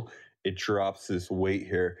heel, it drops this weight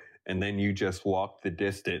here, and then you just walk the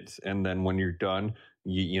distance, and then when you're done,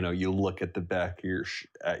 you look at the back of your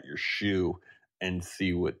shoe and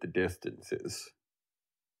see what the distance is.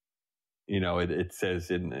 It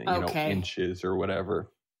says in inches or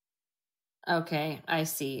whatever. Okay, I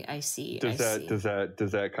see. Does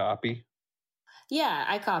that copy? Yeah,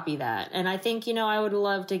 I copy that. And I think, I would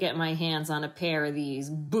love to get my hands on a pair of these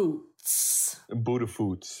boots. Buddha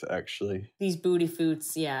foots, actually. These booty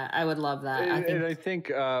foots, yeah, I would love that. I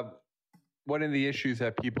think one of the issues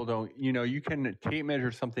that people don't, you can tape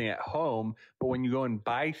measure something at home, but when you go and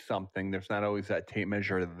buy something, there's not always that tape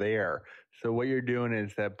measure there. So what you're doing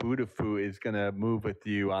is that Buddha foot is going to move with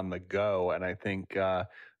you on the go. And I think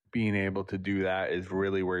being able to do that is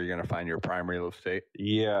really where you're going to find your prime real estate.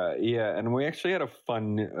 Yeah. And we actually had a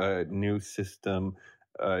fun new system.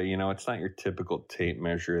 It's not your typical tape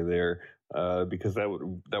measure there because that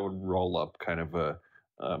would roll up kind of a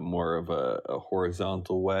more of a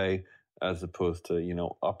horizontal way as opposed to,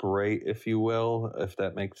 upright, if you will, if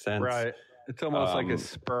that makes sense. Right. It's almost like a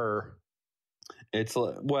spur. It's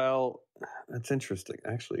that's interesting,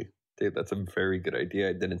 actually. Dave, that's a very good idea.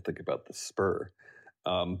 I didn't think about the spur.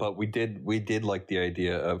 But we did like the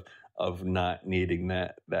idea of not needing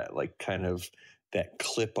that like kind of that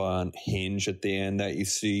clip-on hinge at the end that you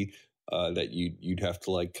see that you'd have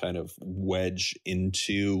to like kind of wedge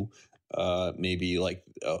into maybe like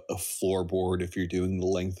a floorboard if you're doing the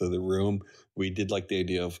length of the room. We did like the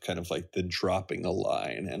idea of kind of like the dropping a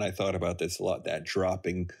line, and I thought about this a lot, that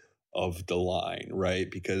dropping of the line, right?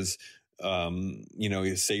 Because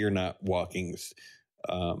you say you're not walking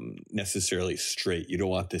necessarily straight. You don't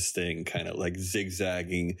want this thing kind of like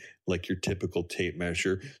zigzagging like your typical tape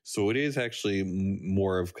measure. So it is actually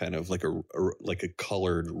more of kind of like a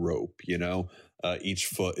colored rope, each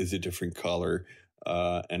foot is a different color.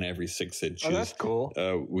 And every 6 inches, that's cool.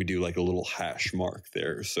 We do like a little hash mark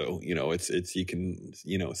there. So, it's, you can,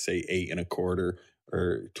 say 8 1/4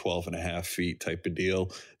 or 12 1/2 feet type of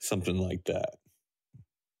deal, something like that.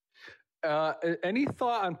 Any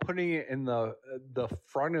thought on putting it in the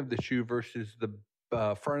front of the shoe versus the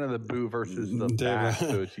front of the boot versus the back,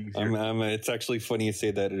 so it's easier? It's actually funny you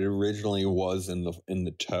say that. It originally was in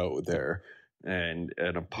the toe there, And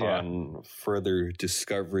upon further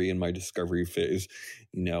discovery in my discovery phase,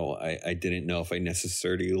 I didn't know if I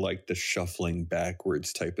necessarily liked the shuffling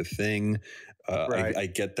backwards type of thing. I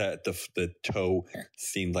get that the toe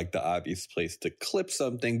seemed like the obvious place to clip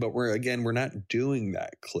something, but we're not doing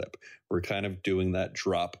that clip. We're kind of doing that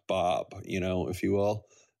drop bob, if you will,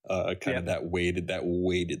 of that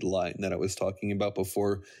weighted line that I was talking about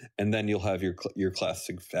before. And then you'll have your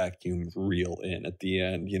classic vacuum reel in at the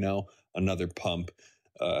end, another pump,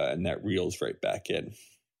 and that reels right back in.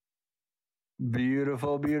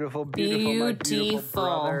 Beautiful, beautiful, beautiful. My beautiful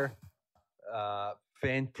brother.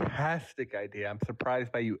 Fantastic idea. I'm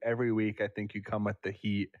surprised by you every week. I think you come with the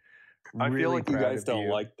heat. I feel like you guys don't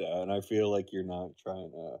like that, and I feel like you're not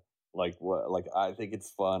trying to I think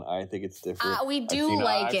it's fun. I think it's different. We do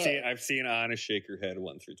like it. I've seen Anna shake her head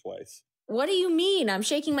once or twice. What do you mean? I'm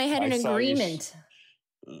shaking my head in agreement.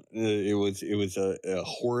 It was a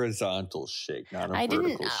horizontal shake, not a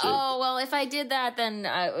vertical shake. Oh, well, if I did that, then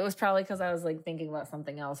it was probably because I was thinking about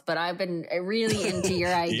something else. But I've been really into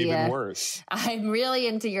your idea. Even worse. I'm really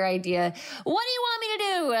into your idea. What do you want me to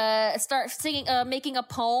do? Start singing, making a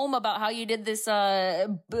poem about how you did this,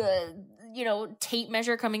 tape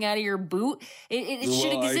measure coming out of your boot? It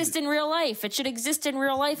should exist in real life. It should exist in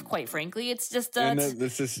real life, quite frankly. It's just...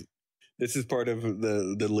 This is part of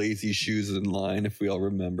the lazy shoes in line, if we all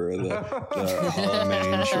remember the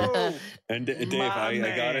Halloween shoe. And Dave, I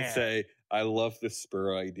gotta say, I love the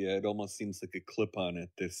spur idea. It almost seems like a clip-on at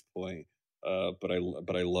this point, but I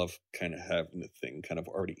love kind of having the thing kind of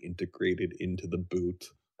already integrated into the boot.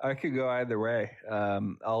 I could go either way.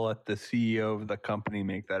 I'll let the CEO of the company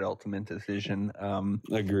make that ultimate decision.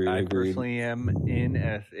 Agreed. I personally am in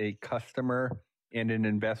as a customer and an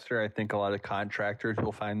investor. I think a lot of contractors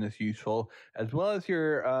will find this useful, as well as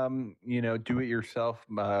your, do-it-yourself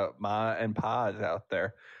ma and pa's out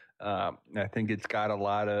there. I think it's got a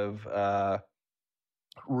lot of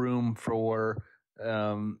room for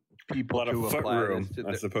people to apply. Room,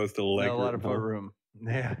 as opposed to leg room. A lot of foot room.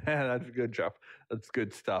 Yeah, that's a good job. That's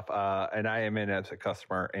good stuff. And I am in as a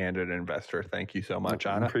customer and an investor. Thank you so much,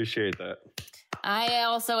 Anna. Appreciate that. I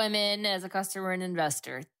also am in as a customer and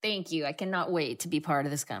investor. Thank you. I cannot wait to be part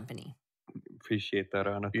of this company. Appreciate that,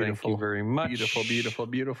 Anna. Beautiful. Thank you very much. Beautiful, beautiful,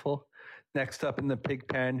 beautiful. Next up in the pig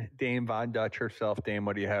pen, Dame Von Dutch herself. Dame,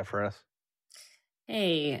 what do you have for us?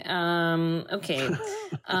 Hey, okay.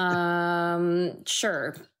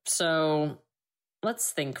 Sure. So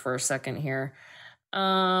let's think for a second here.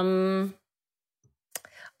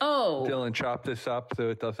 Dylan, chop this up so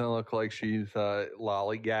it doesn't look like she's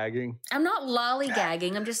lollygagging. I'm not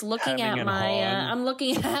lollygagging. I'm just looking at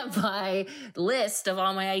my list of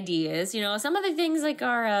all my ideas. Some of the things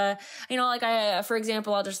are, for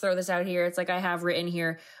example, I'll just throw this out here. It's I have written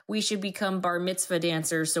here, we should become bar mitzvah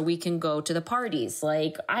dancers so we can go to the parties.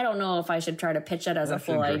 I don't know if I should try to pitch it as a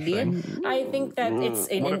full idea. I think that it's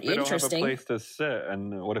interesting. What if they don't have a place to sit?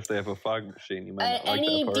 And what if they have a fog machine? You might not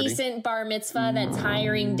any like that decent bar mitzvah that's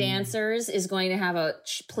hiring dancers is going to have a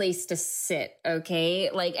place to sit. Okay.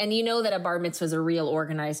 And that a bar mitzvah is a real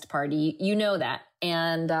organized party. You know that.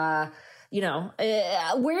 And, what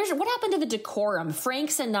happened to the decorum?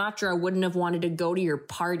 Frank Sinatra wouldn't have wanted to go to your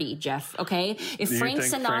party, Jeff. Okay. If Frank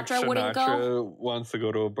Sinatra wouldn't go, wants to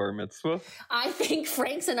go to a bar mitzvah. I think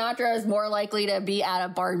Frank Sinatra is more likely to be at a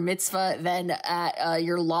bar mitzvah than at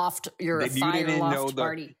your fire loft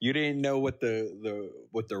party. You didn't know what the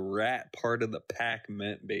rat part of the pack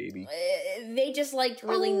meant, baby. They just liked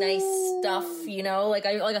really nice stuff,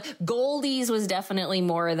 Goldie's was definitely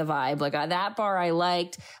more of the vibe. That bar I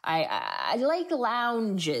liked. I like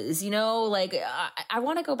lounges, I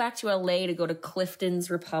want to go back to LA to go to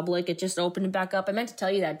Clifton's Republic. It just opened back up. I meant to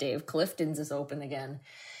tell you that, Dave. Clifton's is open again.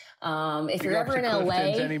 If you're ever in LA,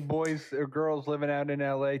 any boys or girls living out in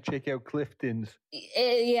LA, check out Clifton's.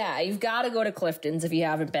 Yeah, you've got to go to Clifton's if you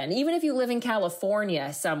haven't been. Even if you live in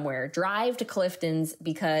California somewhere, drive to Clifton's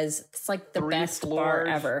because it's the best bar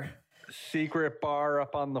ever. Secret bar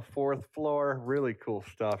up on the 4th floor. Really cool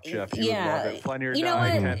stuff, Jeff. You would love it. Flannery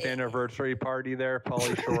 10th anniversary party there.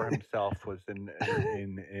 Pauly Shore himself was in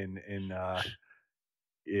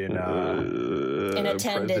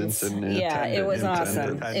attendance. It was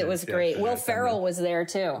awesome. It was great. Will Ferrell was there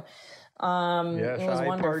too. Yes, it was I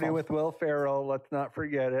wonderful. party with Will Ferrell. Let's not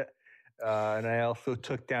forget it. And I also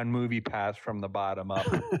took down Movie Pass from the bottom up.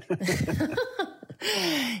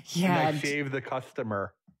 Yeah, and I saved the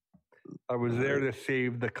customer. I was there to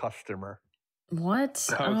save the customer. What?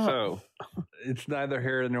 How so? It's neither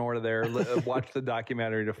here nor there. Watch the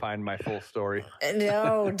documentary to find my full story.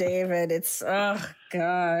 No, David, it's oh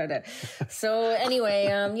god. So anyway,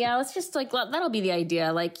 let's just like that'll be the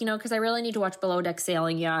idea, like because I really need to watch Below Deck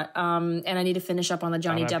Sailing Yacht, and I need to finish up on the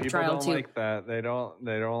Johnny Depp trial too. People don't like that. They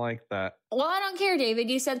don't like that. Well, I don't care, David.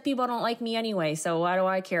 You said people don't like me anyway, so why do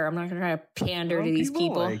I care? I'm not going to try to pander to these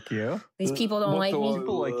people. Like you. These people don't like me.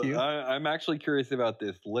 People like you. I'm actually curious about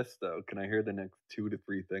this list, though. Can I hear the next 2 to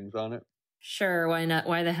 3 things on it? Sure, why not?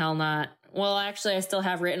 Why the hell not? Well, actually, I still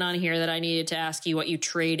have written on here that I needed to ask you what you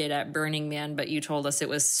traded at Burning Man, but you told us it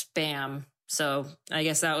was spam. So I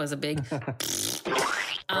guess that was a big...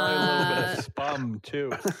 Probably a little bit of spum,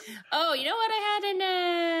 too. Oh, you know what? I had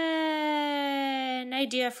an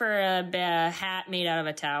idea for a hat made out of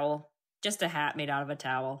a towel. Just a hat made out of a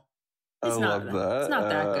towel. I love that. It's not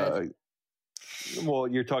that good. Well,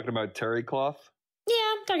 you're talking about terry cloth? Yeah,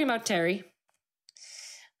 I'm talking about terry.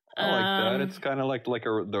 I like that. It's kind of like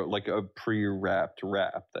a pre-wrapped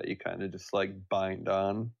wrap that you kind of just like bind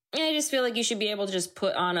on. I just feel like you should be able to just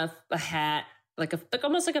put on a hat, like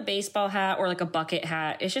almost like a baseball hat or like a bucket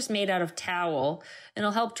hat. It's just made out of towel, and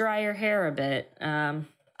it'll help dry your hair a bit. You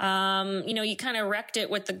kind of wrecked it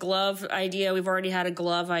with the glove idea. We've already had a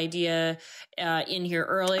glove idea in here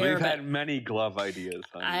earlier. We've had many glove ideas.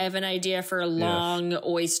 Honey. I have an idea for a long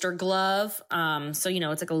oyster glove. So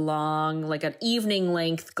it's like a long, like an evening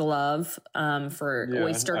length glove for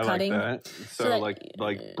oyster cutting. Like that. So like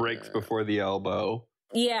breaks before the elbow.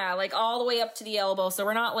 Yeah, like all the way up to the elbow. So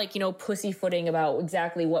we're not like, pussyfooting about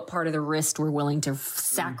exactly what part of the wrist we're willing to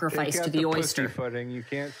sacrifice to the oyster. Pussyfooting. You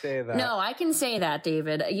can't say that. No, I can say that,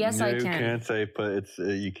 David. Yes, I can. You can't say, but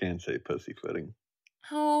you can't say pussyfooting.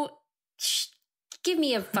 Oh, give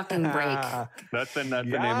me a fucking break. That's the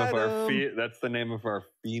name of our that's the name of our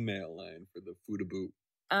female line for the Foodaboot.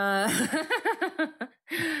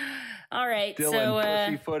 All right, Dylan,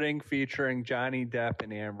 Pussyfooting featuring Johnny Depp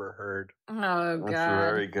and Amber Heard. Oh god, that's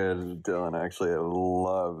very good, Dylan. Actually, I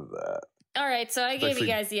love that. All right, so I gave you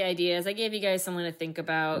guys the ideas. I gave you guys something to think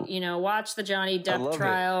about. Watch the Johnny Depp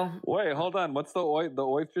trial. Wait, hold on. What's the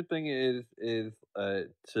oyster thing?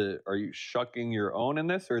 Are you shucking your own in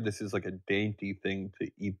this, or this is like a dainty thing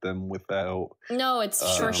to eat them without? No, it's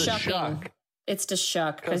for shucking. It's to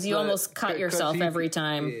shuck because you almost cut yourself every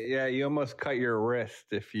time. Yeah, you almost cut your wrist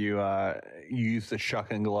if you use the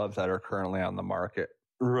shucking gloves that are currently on the market.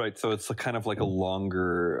 Right, so it's kind of like a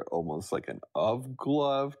longer, almost like an of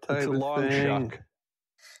glove type it's a long thing. shuck.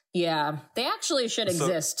 Yeah, they actually should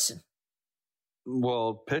exist.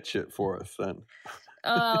 Well, pitch it for us then.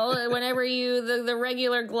 Whenever the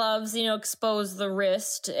regular gloves, expose the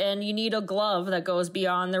wrist, and you need a glove that goes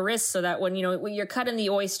beyond the wrist so that when you're cutting the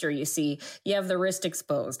oyster, you have the wrist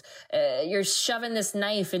exposed. You're shoving this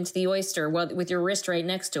knife into the oyster with your wrist right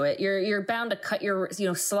next to it. You're bound to cut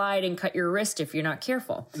slide and cut your wrist if you're not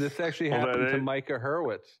careful. This actually happened to Micah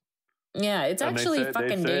Hurwitz. Yeah, it's actually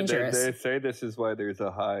fucking dangerous. They say this is why there's a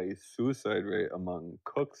high suicide rate among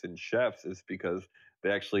cooks and chefs is because they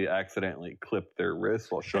actually accidentally clip their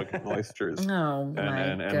wrists while shucking oysters. Oh my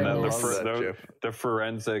goodness! And the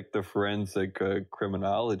forensic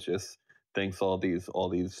criminologist thinks all these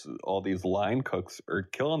line cooks are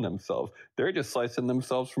killing themselves. They're just slicing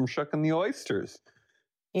themselves from shucking the oysters.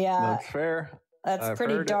 Yeah, that's fair. That's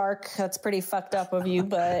pretty dark. That's pretty fucked up of you,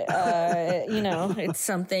 but it's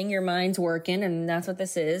something. Your mind's working, and that's what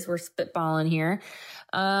this is. We're spitballing here.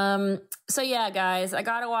 So yeah, guys, I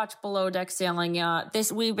gotta watch Below Deck Sailing Yacht.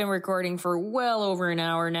 We've been recording for well over an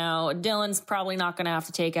hour now. Dylan's probably not gonna have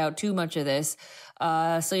to take out too much of this.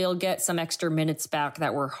 So you'll get some extra minutes back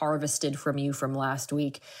that were harvested from you from last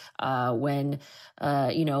week, when,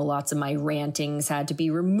 lots of my rantings had to be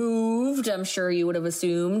removed. I'm sure you would have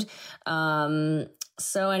assumed. So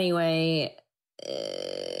anyway,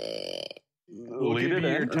 leave it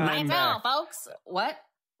your time back, folks. What?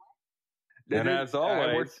 And as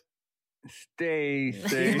always, stay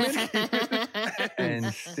safe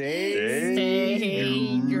and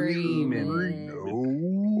stay dreaming.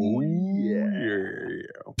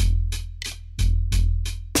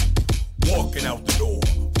 Walking out the door,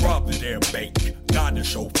 robbing their bank, got the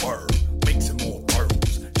chauffeur, mixing more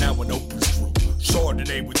pearls. Now an Oprah's crew,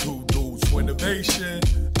 Chardonnay with 2 dudes for innovation.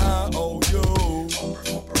 I owe you.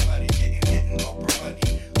 Oprah money, getting Oprah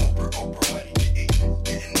money, Oprah money,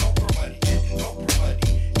 getting Oprah money, getting Oprah money,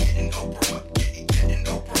 getting Oprah money, getting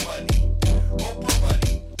Oprah money, Oprah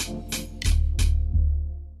money.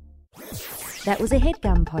 That was a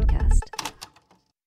HeadGum podcast.